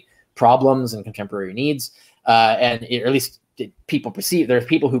contemporary problems and contemporary needs. Or at least there's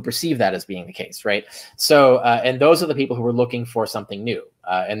people who perceive that as being the case, right? So, and those are the people who were looking for something new.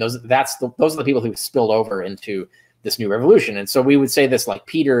 And those are the people who spilled over into this new revolution. And so we would say this, like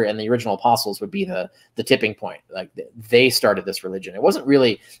Peter and the original apostles would be the tipping point. Like, they started this religion. It wasn't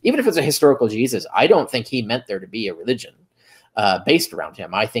really, even if it's a historical Jesus, I don't think he meant there to be a religion based around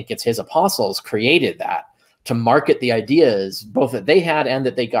him. I think it's his apostles created that to market the ideas both that they had and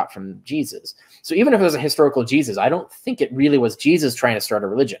that they got from Jesus. So even if it was a historical Jesus, I don't think it really was Jesus trying to start a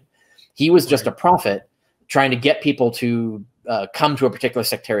religion. He was just a prophet trying to get people to come to a particular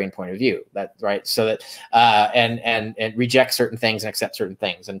sectarian point of view, so that and reject certain things and accept certain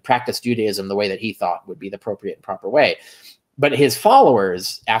things and practice Judaism the way that he thought would be the appropriate and proper way. But his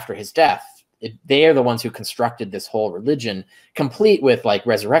followers after his death, they are the ones who constructed this whole religion, complete with like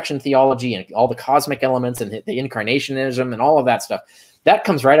resurrection theology and all the cosmic elements and the incarnationism and all of that stuff. That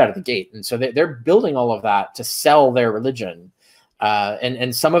comes right out of the gate. And so they're building all of that to sell their religion.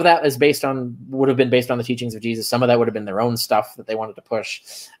 And some of that would have been based on the teachings of Jesus. Some of that would have been their own stuff that they wanted to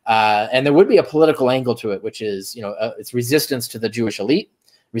push. And there would be a political angle to it, which is, it's resistance to the Jewish elite,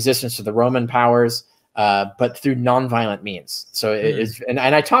 resistance to the Roman powers, but through nonviolent means. So it is, and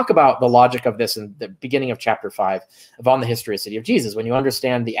I talk about the logic of this in the beginning of chapter 5 of On the Historicity of Jesus. When you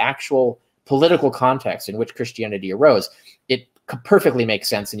understand the actual political context in which Christianity arose, it perfectly makes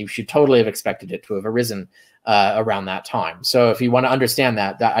sense, and you should totally have expected it to have arisen around that time. So if you want to understand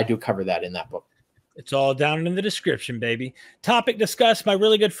that I do cover that in that book. It's all down in the description, baby. Topic discussed by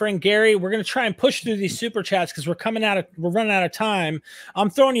really good friend Gary. We're going to try and push through these super chats because we're running out of time. I'm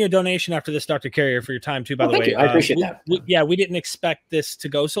throwing you a donation after this, Dr. Carrier, for your time too, by the way. I appreciate that. We didn't expect this to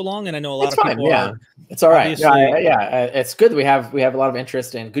go so long, and I know a lot of people are. It's all right. It's good. We have a lot of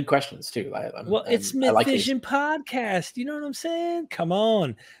interest and good questions too. It's MythVision podcast. You know what I'm saying? Come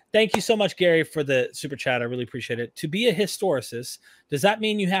on. Thank you so much, Gary, for the super chat. I really appreciate it. To be a historicist, does that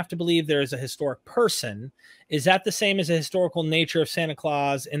mean you have to believe there is a historic person? Is that the same as a historical nature of Santa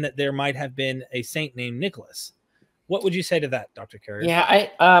Claus in that there might have been a saint named Nicholas? What would you say to that, Dr. Carrier?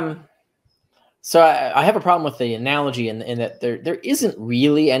 Yeah, so I have a problem with the analogy in that there isn't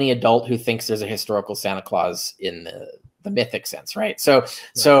really any adult who thinks there's a historical Santa Claus in the mythic sense, right? So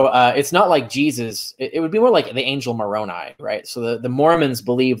it's not like Jesus. It would be more like the angel Moroni, right? So the Mormons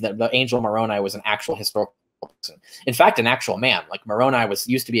believe that the angel Moroni was an actual historical person. In fact, an actual man. Like Moroni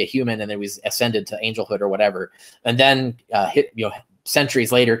used to be a human, and then was ascended to angelhood or whatever, and then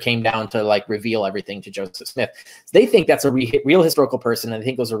centuries later came down to like reveal everything to Joseph Smith. So they think that's a real historical person, and they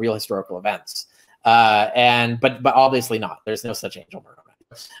think those are real historical events. But obviously not. There's no such angel Moroni.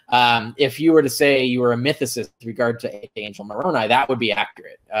 If you were to say you were a mythicist with regard to Angel Moroni, that would be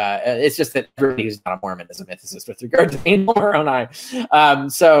accurate. It's just that everybody who's not a Mormon is a mythicist with regard to Angel Moroni.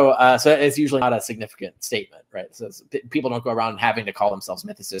 So it's usually not a significant statement, right? So people don't go around having to call themselves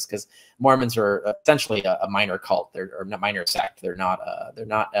mythicists, because Mormons are essentially a minor cult. They're a minor sect. They're not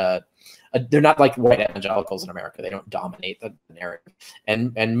like white evangelicals in America. They don't dominate the narrative.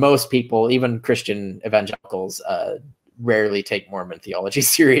 And most people, even Christian evangelicals, rarely take Mormon theology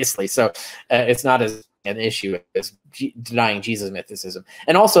seriously. So it's not as an issue as denying Jesus mythicism.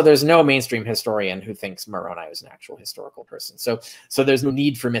 And also there's no mainstream historian who thinks Moroni was an actual historical person. So there's no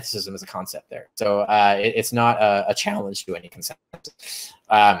need for mythicism as a concept there. So it's not a challenge to any consensus.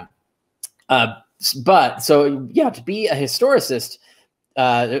 But so yeah, to be a historicist,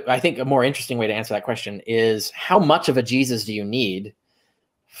 I think a more interesting way to answer that question is, how much of a Jesus do you need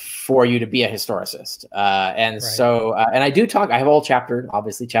for you to be a historicist? So I do talk, I have a whole chapter,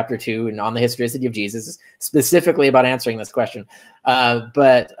 obviously chapter 2, and on the historicity of Jesus, specifically about answering this question.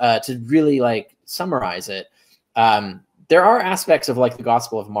 But to really like summarize it, there are aspects of like the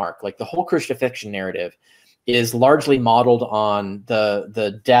Gospel of Mark, like the whole crucifixion narrative is largely modeled on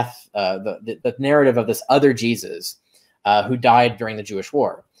the death, the narrative of this other Jesus who died during the Jewish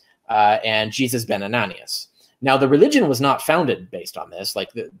war, and Jesus ben Ananias. Now, the religion was not founded based on this.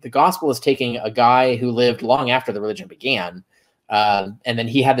 Like the gospel is taking a guy who lived long after the religion began, and then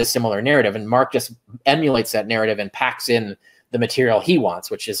he had this similar narrative, and Mark just emulates that narrative and packs in the material he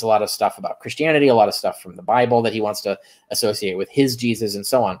wants, which is a lot of stuff about Christianity, a lot of stuff from the Bible that he wants to associate with his Jesus, and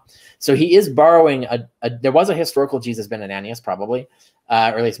so on. So he is borrowing there was a historical Jesus ben Ananias, probably, or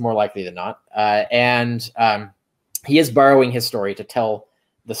at least more likely than not, and he is borrowing his story to tell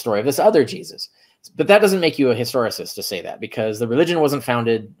the story of this other Jesus. But that doesn't make you a historicist to say that, because the religion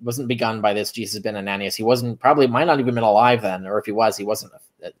wasn't begun by this Jesus ben Ananias. He might not even been alive then, or if he was, he wasn't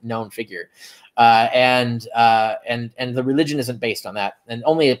a known figure. And the religion isn't based on that. And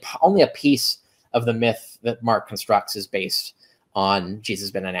only a piece of the myth that Mark constructs is based on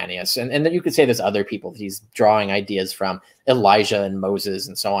Jesus ben Ananias. And then you could say there's other people that he's drawing ideas from, Elijah and Moses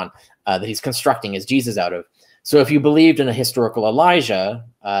and so on, that he's constructing his Jesus out of. So if you believed in a historical Elijah,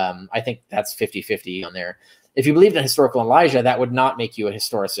 I think that's 50-50 on there. If you believed in a historical Elijah, that would not make you a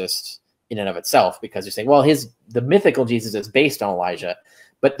historicist in and of itself, because you're saying, well, the mythical Jesus is based on Elijah,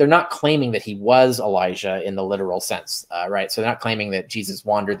 but they're not claiming that he was Elijah in the literal sense, right? So they're not claiming that Jesus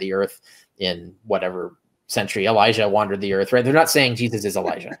wandered the earth in whatever century Elijah wandered the earth, right? They're not saying Jesus is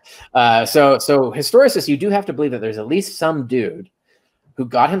Elijah. So historicists, you do have to believe that there's at least some dude who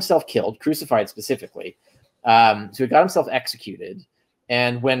got himself killed, crucified specifically, so he got himself executed.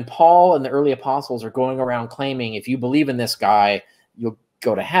 And when Paul and the early apostles are going around claiming, if you believe in this guy, you'll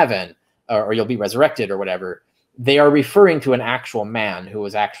go to heaven, or you'll be resurrected or whatever, they are referring to an actual man who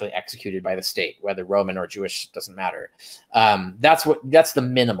was actually executed by the state, whether Roman or Jewish, doesn't matter. That's the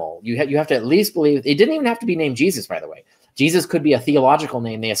minimal. You have to at least believe. It didn't even have to be named Jesus, by the way. Jesus could be a theological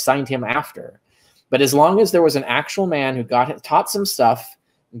name they assigned him after. But as long as there was an actual man who taught some stuff,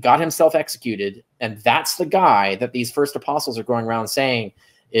 got himself executed, and that's the guy that these first apostles are going around saying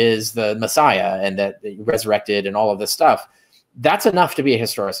is the Messiah and that he resurrected and all of this stuff, that's enough to be a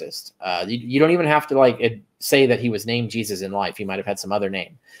historicist. You don't even have to say that he was named Jesus in life. He might have had some other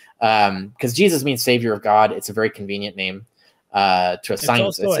name, because Jesus means Savior of God. It's a very convenient name to assign.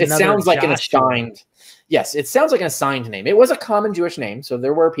 It sounds like an assigned. Yes, it sounds like an assigned name. It was a common Jewish name, so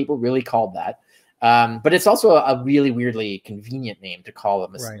there were people really called that. But it's also a really weirdly convenient name to call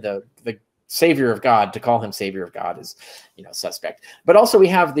him the Savior of God. To call him Savior of God is, suspect. But also we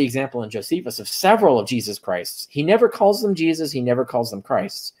have the example in Josephus of several of Jesus Christs. He never calls them Jesus. He never calls them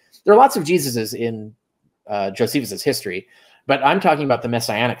Christs. There are lots of Jesuses in Josephus's history, but I'm talking about the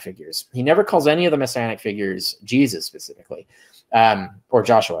messianic figures. He never calls any of the messianic figures Jesus specifically, or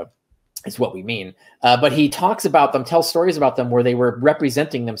Joshua. is what we mean. But he talks about them, tells stories about them where they were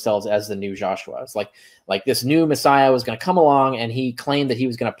representing themselves as the new Joshua. It's like this new Messiah was going to come along, and he claimed that he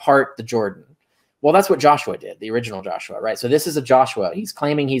was going to part the Jordan. Well, that's what Joshua did, the original Joshua, right? So this is a Joshua. He's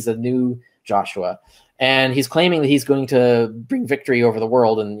claiming he's a new Joshua, and he's claiming that he's going to bring victory over the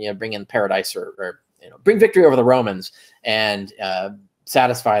world and, you know, bring in paradise, or you know, bring victory over the Romans and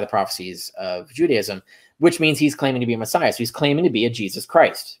satisfy the prophecies of Judaism, which means he's claiming to be a Messiah. So he's claiming to be a Jesus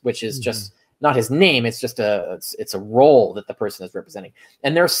Christ, which is just not his name. It's just it's a role that the person is representing.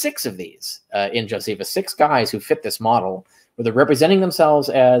 And there are 6 of these in Josephus, 6 guys who fit this model, where they're representing themselves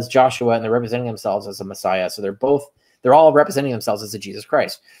as Joshua and they're representing themselves as a Messiah. So they're all representing themselves as a Jesus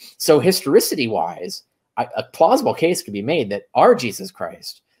Christ. So historicity wise, a plausible case could be made that our Jesus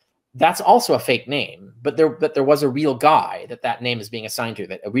Christ, that's also a fake name, but there was a real guy that name is being assigned to,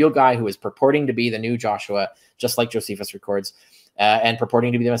 that a real guy who is purporting to be the new Joshua, just like Josephus records, and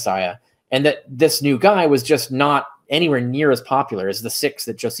purporting to be the Messiah, and that this new guy was just not anywhere near as popular as the 6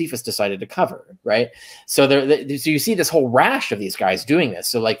 that Josephus decided to cover, right? So so you see this whole rash of these guys doing this.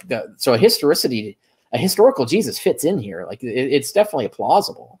 So like a historical Jesus fits in here. Like it's definitely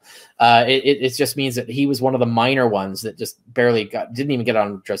plausible. It just means that he was one of the minor ones that just didn't even get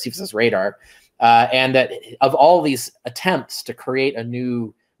on Josephus's radar. And that of all these attempts to create a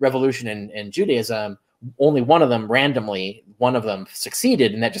new revolution in Judaism, only one of them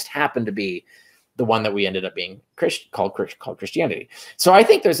succeeded. And that just happened to be the one that we ended up being called Christianity. So I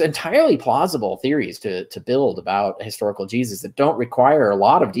think there's entirely plausible theories to build about a historical Jesus that don't require a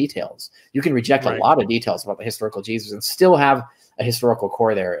lot of details. You can reject a lot of details about the historical Jesus and still have a historical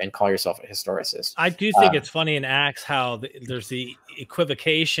core there and call yourself a historicist. I do think it's funny in Acts how there's the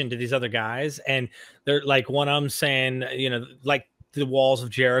equivocation to these other guys, and they're like, one of them saying, you know, like the walls of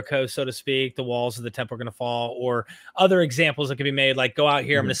Jericho, so to speak, the walls of the temple are going to fall, or other examples that can be made, like go out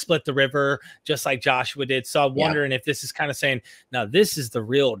here, I'm going to split the river just like Joshua did. So I'm wondering if this is kind of saying, now this is the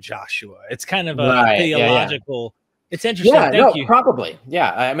real Joshua. It's kind of a theological. It's interesting. Yeah, Thank you. Probably.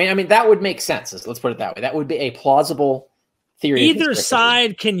 Yeah. I mean, that would make sense. Let's put it that way. That would be a plausible theory. Either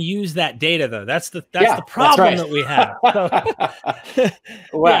side can use that data, though. That's the problem that we have. So,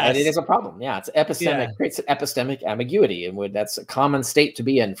 well, it is a problem. Yeah, it's epistemic, creates an epistemic ambiguity, and that's a common state to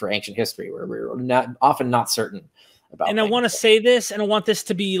be in for ancient history, where we're often not certain about. And I want to say this, and I want this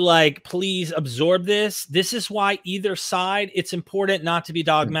to be like, please absorb this. This is why either side, it's important not to be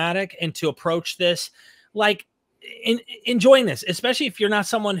dogmatic and to approach this like enjoying this, especially if you're not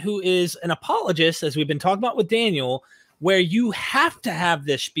someone who is an apologist, as we've been talking about with Daniel, where you have to have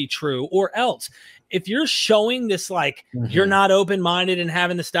this be true, or else if you're showing this, like you're not open-minded and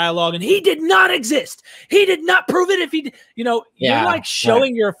having this dialogue and he did not exist, he did not prove it. If he, you're like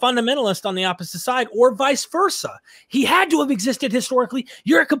showing you're a fundamentalist on the opposite side, or vice versa. He had to have existed historically.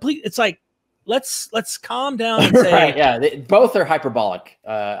 You're a complete, it's like, let's calm down and say, both are hyperbolic.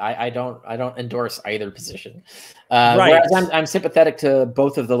 I don't endorse either position. Whereas I'm sympathetic to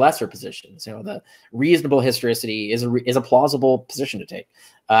both of the lesser positions. You know, the reasonable historicity is a plausible position to take,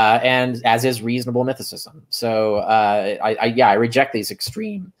 and as is reasonable mythicism. So I reject these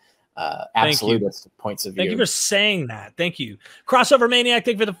extreme absolutist points of view. Thank you for saying that. Thank you. Crossover Maniac,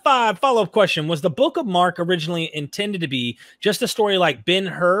 thank you for the 5 follow-up question. Was the book of Mark originally intended to be just a story like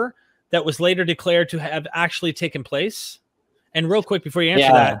Ben-Hur that was later declared to have actually taken place? And real quick before you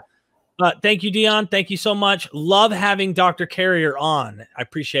answer that, thank you, Dion. Thank you so much. Love having Dr. Carrier on. I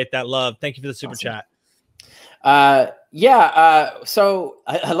appreciate that love. Thank you for the super chat. So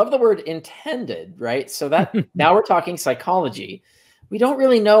I love the word intended, right? So that now we're talking psychology. We don't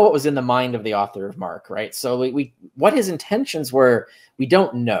really know what was in the mind of the author of Mark, right? So what his intentions were, we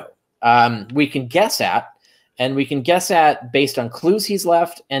don't know. We can guess at, and we can guess at based on clues he's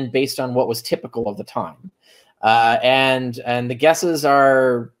left and based on what was typical of the time. And the guesses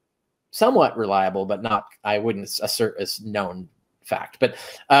are somewhat reliable, but not, I wouldn't assert as known fact. But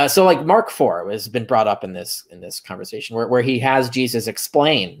so like Mark 4 has been brought up in this conversation where he has Jesus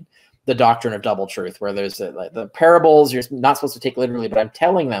explain the doctrine of double truth, where there's like the parables you're not supposed to take literally, but I'm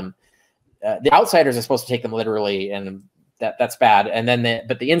telling them the outsiders are supposed to take them literally, and that's bad. And then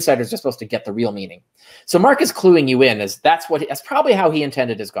but the insiders are supposed to get the real meaning. So Mark is cluing you in as that's probably how he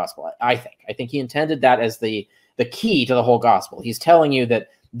intended his gospel. I think he intended that as the key to the whole gospel. He's telling you that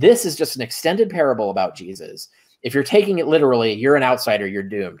this is just an extended parable about Jesus. If you're taking it literally, you're an outsider, you're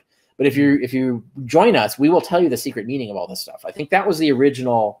doomed. But if you join us, we will tell you the secret meaning of all this stuff. I think that was the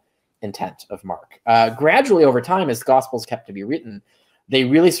original intent of Mark. Gradually over time, as the gospels kept to be written, they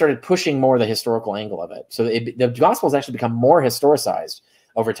really started pushing more the historical angle of it. So the Gospels actually become more historicized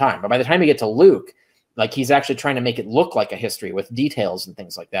over time. But by the time you get to Luke, Like he's actually trying to make it look like a history with details and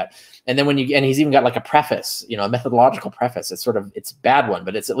things like that. And then and he's even got like a preface, a methodological preface. It's it's a bad one,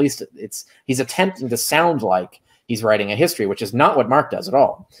 but it's at least he's attempting to sound like he's writing a history, which is not what Mark does at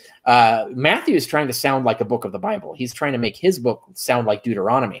all. Matthew is trying to sound like a book of the Bible. He's trying to make his book sound like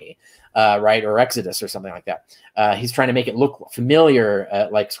Deuteronomy, right, or Exodus or something like that. He's trying to make it look familiar,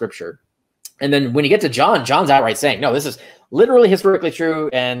 like Scripture. And then when you get to John, John's outright saying, no, this is literally historically true,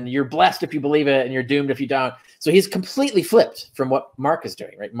 and you're blessed if you believe it, and you're doomed if you don't. So he's completely flipped from what Mark is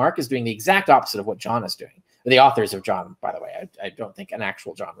doing, right? Mark is doing the exact opposite of what John is doing. The authors of John, by the way, I don't think an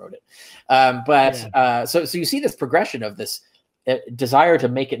actual John wrote it. So you see this progression of this desire to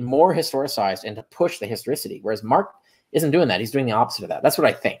make it more historicized and to push the historicity, whereas Mark isn't doing that. He's doing the opposite of that. That's what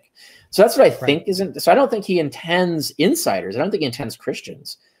I think. So that's what I think isn't. So I don't think he intends insiders. I don't think he intends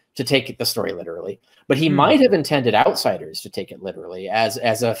Christians to take the story literally, but he might have intended outsiders to take it literally as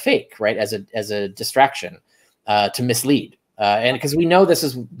a fake, right? As a distraction to mislead. And because we know this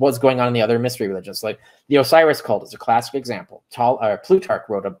is what's going on in the other mystery religions, like the Osiris cult is a classic example. Plutarch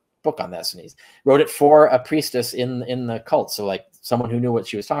wrote a book on this, and he wrote it for a priestess in the cult. So like someone who knew what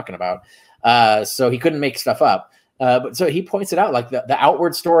she was talking about. So he couldn't make stuff up. But so he points it out, like the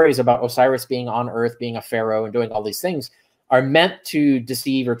outward stories about Osiris being on Earth, being a pharaoh and doing all these things are meant to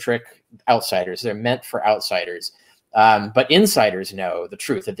deceive or trick outsiders. They're meant for outsiders. But insiders know the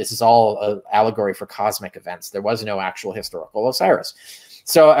truth, that this is all an allegory for cosmic events. There was no actual historical Osiris.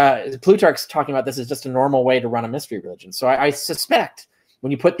 So Plutarch's talking about this as just a normal way to run a mystery religion. So I suspect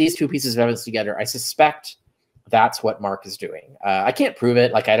when you put these two pieces of evidence together, I suspect that's what Mark is doing. I can't prove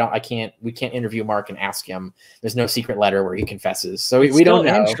it. Like we can't interview Mark and ask him. There's no secret letter where he confesses. So we don't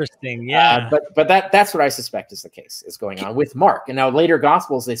know. Interesting. Yeah. But that's what I suspect is the case is going on with Mark. And now later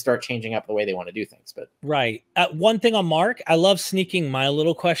Gospels, they start changing up the way they want to do things. But right. One thing on Mark, I love sneaking my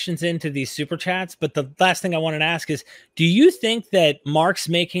little questions into these super chats. But the last thing I wanted to ask is, do you think that Mark's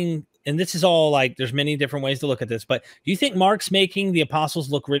making, and this is all like, there's many different ways to look at this, but do you think Mark's making the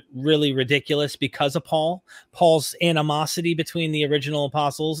apostles look really ridiculous because of Paul's animosity between the original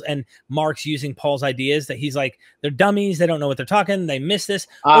apostles, and Mark's using Paul's ideas that he's like, they're dummies, they don't know what they're talking, they miss this?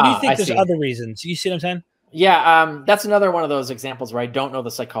 Or do you think there's other reasons? You see what I'm saying? Yeah, that's another one of those examples where I don't know the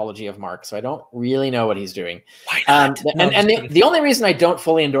psychology of Mark, so I don't really know what he's doing. Why not? The only reason I don't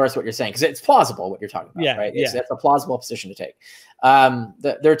fully endorse what you're saying, because it's plausible what you're talking about, right? It's a plausible position to take.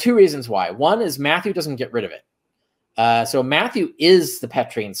 There are two reasons why. One is Matthew doesn't get rid of it. So Matthew is the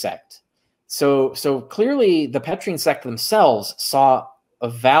Petrine sect. So clearly the Petrine sect themselves saw a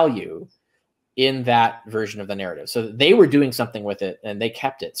value in that version of the narrative. So they were doing something with it and they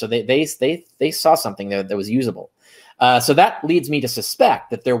kept it. So they saw something that was usable. So that leads me to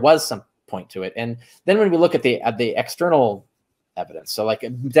suspect that there was some point to it. And then when we look at the external evidence, so like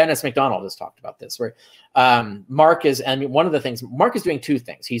Dennis McDonald has talked about this, where Mark is, and one of the things, Mark is doing two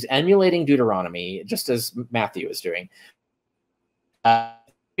things. He's emulating Deuteronomy, just as Matthew is doing. More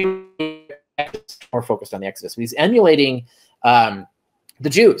focused on the Exodus, but he's emulating the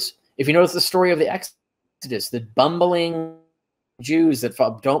Jews. If you notice the story of the Exodus, the bumbling Jews that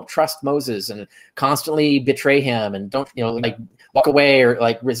don't trust Moses and constantly betray him and don't, like walk away or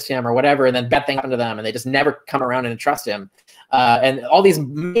like resist him or whatever, and then bad things happen to them and they just never come around and trust him. And all these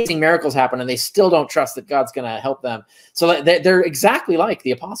amazing miracles happen and they still don't trust that God's going to help them. So they're exactly like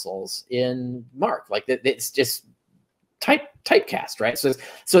the apostles in Mark. Like it's just typecast, right?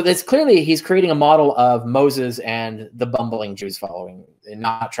 So that's clearly he's creating a model of Moses and the bumbling Jews following and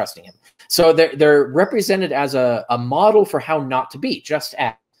not trusting him. So they're represented as a model for how not to be, just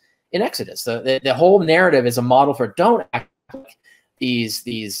as in Exodus. The whole narrative is a model for don't act like these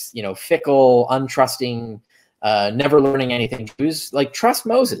fickle, untrusting, never learning anything Jews. Like trust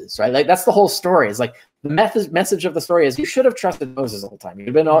Moses, right? Like that's the whole story. Is like the message of the story is you should have trusted Moses all the time.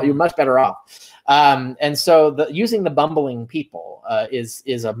 You're much better off. And so using the bumbling people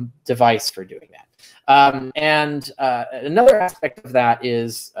is a device for doing that. And another aspect of that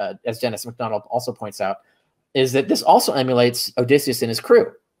is, as Dennis McDonald also points out, is that this also emulates Odysseus and his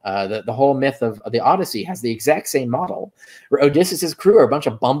crew. The whole myth of the Odyssey has the exact same model, where Odysseus' crew are a bunch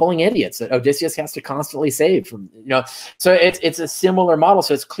of bumbling idiots that Odysseus has to constantly save from, so it's a similar model.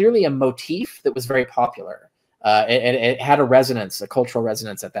 So it's clearly a motif that was very popular. It had a resonance, a cultural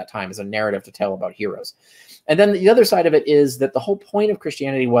resonance at that time as a narrative to tell about heroes. And then the other side of it is that the whole point of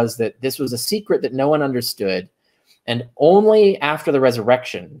Christianity was that this was a secret that no one understood. And only after the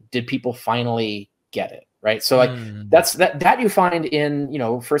resurrection did people finally get it. Right. So like that you find in,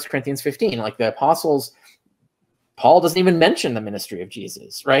 1 Corinthians 15, like the apostles, Paul doesn't even mention the ministry of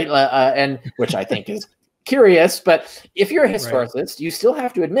Jesus. Right. And which I think is curious. But if you're a historicist, you still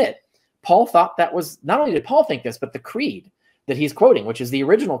have to admit Paul thought that was, not only did Paul think this, but the creed that he's quoting, which is the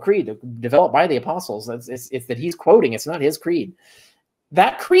original creed developed by the apostles, it's that he's quoting. It's not his creed.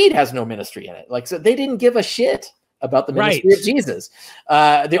 That creed has no ministry in it. Like, so they didn't give a shit about the ministry of Jesus.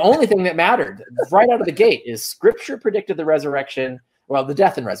 The only thing that mattered right out of the gate is Scripture predicted the resurrection, well, the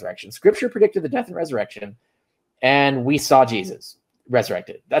death and resurrection. Scripture predicted the death and resurrection, and we saw Jesus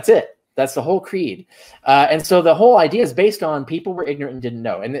resurrected. That's it. That's the whole creed. And so the whole idea is based on people were ignorant and didn't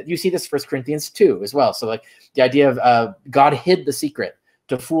know. And you see this 1 Corinthians 2 as well. So like the idea of God hid the secret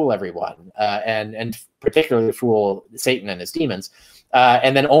to fool everyone, and particularly fool Satan and his demons.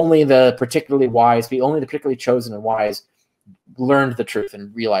 And then only the particularly wise, only the particularly chosen and wise learned the truth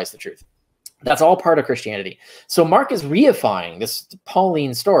and realized the truth. That's all part of Christianity. So Mark is reifying this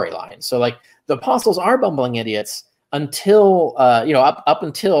Pauline storyline. So like the apostles are bumbling idiots until, up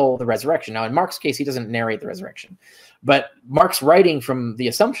until the resurrection. Now, in Mark's case, he doesn't narrate the resurrection, but Mark's writing from the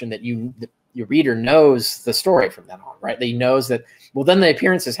assumption that your reader knows the story from then on, right? That he knows that, well, then the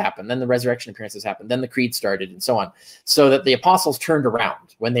appearances happened, then the resurrection appearances happened, then the creed started, and so on, so that the apostles turned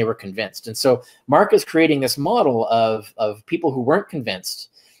around when they were convinced. And so Mark is creating this model of people who weren't convinced.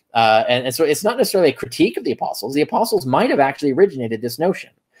 And so it's not necessarily a critique of the apostles. The apostles might have actually originated this notion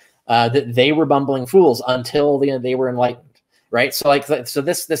that they were bumbling fools until they were enlightened, right? So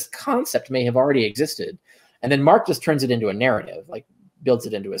this concept may have already existed, and then Mark just turns it into a narrative, like builds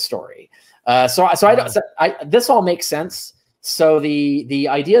it into a story. This all makes sense. So the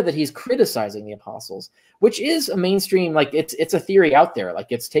idea that he's criticizing the apostles, which is a mainstream, like it's a theory out there, like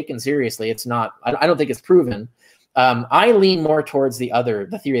it's taken seriously. It's not. I don't think it's proven. I lean more towards the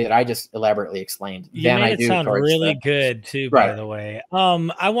theory that I just elaborately explained. You made it sound really good too, by the way.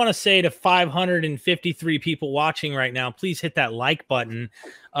 I want to say to 553 people watching right now, please hit that like button.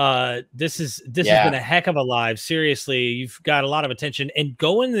 This has been a heck of a live. Seriously, you've got a lot of attention. And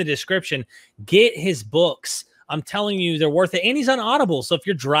go in the description, get his books. I'm telling you, they're worth it. And he's on Audible. So if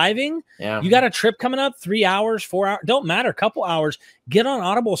you're driving, you got a trip coming up, 3 hours, 4 hours, don't matter, a couple hours, get on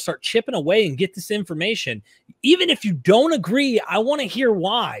Audible, start chipping away and get this information. Even if you don't agree, I want to hear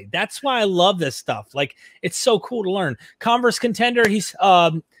why. That's why I love this stuff. Like, it's so cool to learn. Converse Contender, he's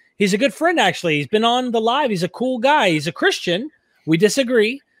a good friend, actually. He's been on the live. He's a cool guy. He's a Christian. We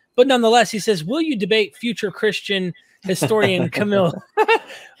disagree. But nonetheless, he says, will you debate future Christian historian Camille?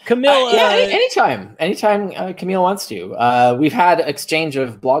 Anytime Camille wants to. We've had exchange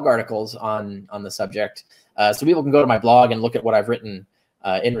of blog articles on the subject, so people can go to my blog and look at what I've written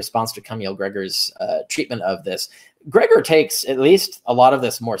in response to Camille Gregor's treatment of this. Gregor takes at least a lot of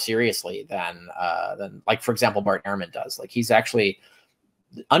this more seriously than like, for example, Bart Ehrman does. Like, he's actually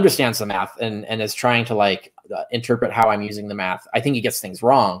understands the math and is trying to interpret how I'm using the math. I think he gets things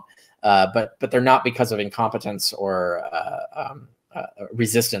wrong, but they're not because of incompetence or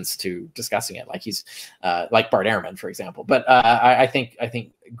resistance to discussing it, like he's like Bart Ehrman, for example. But I think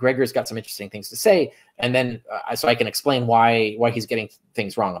Gregor's got some interesting things to say, and then so I can explain why he's getting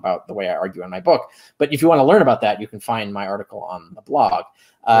things wrong about the way I argue in my book. But if you want to learn about that, you can find my article on the blog.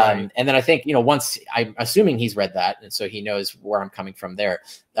 And then I think, once, I'm assuming he's read that, and so he knows where I'm coming from there,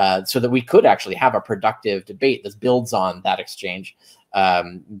 so that we could actually have a productive debate that builds on that exchange.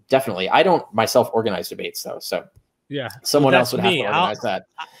 Definitely. I don't myself organize debates, though, so yeah, someone else would have to organize that.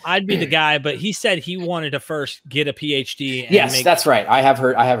 I'd be the guy, but he said he wanted to first get a PhD. And yes, that's right. I have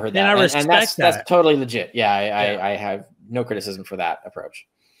heard that. And I respect that. That's totally legit. Yeah, I have no criticism for that approach.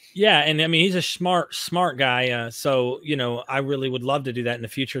 Yeah, and I mean, he's a smart guy. So, I really would love to do that in the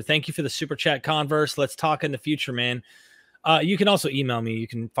future. Thank you for the super chat, Converse. Let's talk in the future, man. You can also email me. You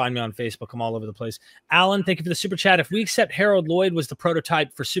can find me on Facebook. I'm all over the place. Alan, thank you for the super chat. If we accept Harold Lloyd was the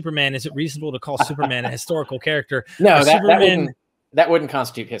prototype for Superman, is it reasonable to call Superman a historical character? No, that wouldn't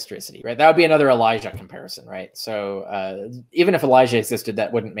constitute historicity, right? That would be another Elijah comparison, right? So even if Elijah existed,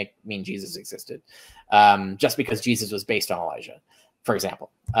 that wouldn't mean Jesus existed, just because Jesus was based on Elijah, for example.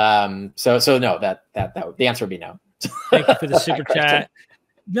 So no, that the answer would be no. Thank you for the super chat.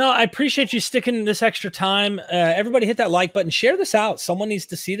 No, I appreciate you sticking this extra time. Everybody hit that like button. Share this out. Someone needs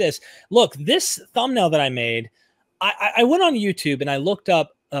to see this. Look, this thumbnail that I made, I went on YouTube and I looked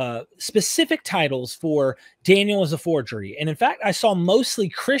up specific titles for Daniel is a forgery. And in fact, I saw mostly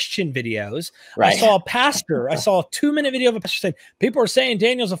Christian videos. Right. I saw a pastor. I saw a 2-minute video of a pastor saying, people are saying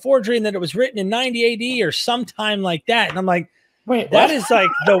Daniel's a forgery and that it was written in 90 AD or sometime like that. And I'm like, wait, that is like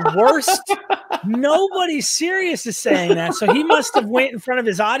the worst. Nobody serious is saying that. So he must have went in front of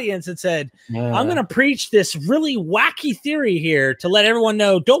his audience and said, I'm going to preach this really wacky theory here to let everyone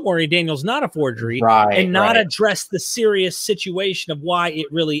know, don't worry, Daniel's not a forgery, and not address the serious situation of why it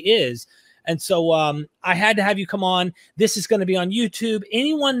really is. And so I had to have you come on. This is going to be on YouTube.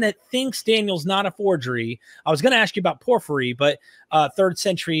 Anyone that thinks Daniel's not a forgery, I was going to ask you about Porphyry, but 3rd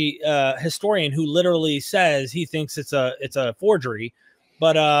century historian who literally says he thinks it's a forgery.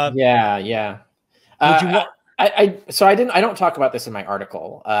 But yeah. So I don't talk about this in my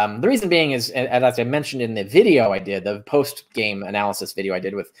article. The reason being is, as I mentioned in the video I did, the post-game analysis video I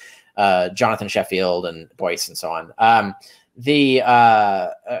did with Jonathan Sheffield and Boyce and so on.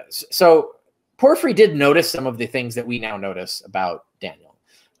 So Porphyry did notice some of the things that we now notice about Daniel.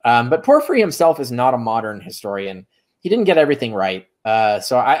 But Porphyry himself is not a modern historian. He didn't get everything right.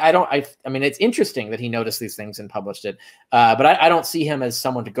 So I mean, it's interesting that he noticed these things and published it. But I don't see him as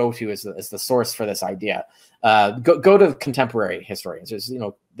someone to go to as the source for this idea. Go to contemporary historians. There's,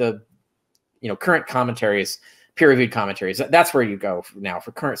 the current commentaries, peer-reviewed commentaries. That's where you go now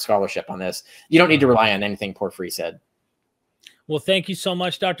for current scholarship on this. You don't need to rely on anything Porphyry said. Well, thank you so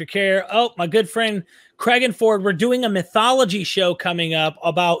much, Dr. Carrier. Oh, my good friend Craig Ford, we're doing a mythology show coming up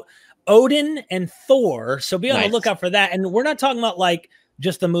about Odin and Thor. So be on the lookout for that. And we're not talking about like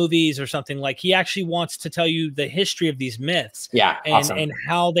just the movies or something. Like, he actually wants to tell you the history of these myths. Yeah. And, awesome. and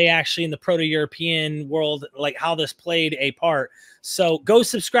how they actually in the Proto-European world, like how this played a part. So go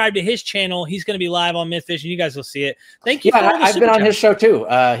subscribe to his channel. He's going to be live on MythVision. You guys will see it. Thank you. Yeah, I've been on his show too.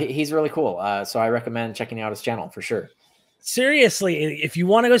 He's really cool. So I recommend checking out his channel for sure. Seriously, if you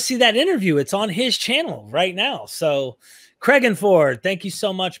want to go see that interview, it's on his channel right now. So Craig Ford, thank you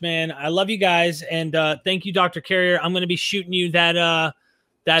so much, man. I love you guys. And thank you, Dr. Carrier. I'm going to be shooting you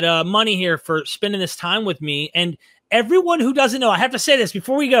that money here for spending this time with me. And everyone who doesn't know, I have to say this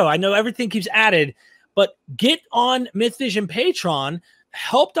before we go. I know everything keeps added, but get on MythVision Patreon.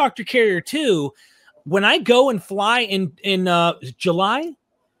 Help Dr. Carrier too. When I go and fly in July,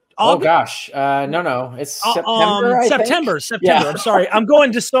 August? Oh gosh, no, it's September. September. Yeah. I'm sorry, I'm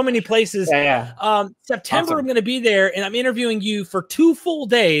going to so many places. Yeah. September, awesome. I'm going to be there, and I'm interviewing you for 2 full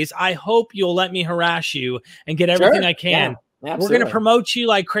days. I hope you'll let me harass you and get everything I can. Yeah, we're going to promote you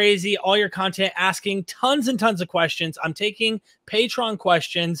like crazy. All your content, asking tons and tons of questions. I'm taking Patreon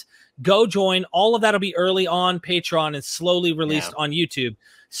questions. Go join. All of that'll be early on Patreon and slowly released on YouTube.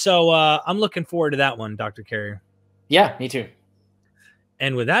 So I'm looking forward to that one, Dr. Carrier. Yeah, me too.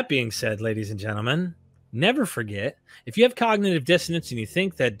 And with that being said, ladies and gentlemen, never forget, if you have cognitive dissonance and you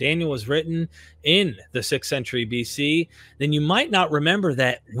think that Daniel was written in the 6th century BC, then you might not remember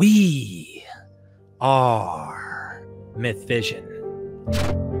that we are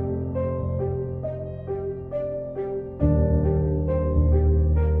MythVision.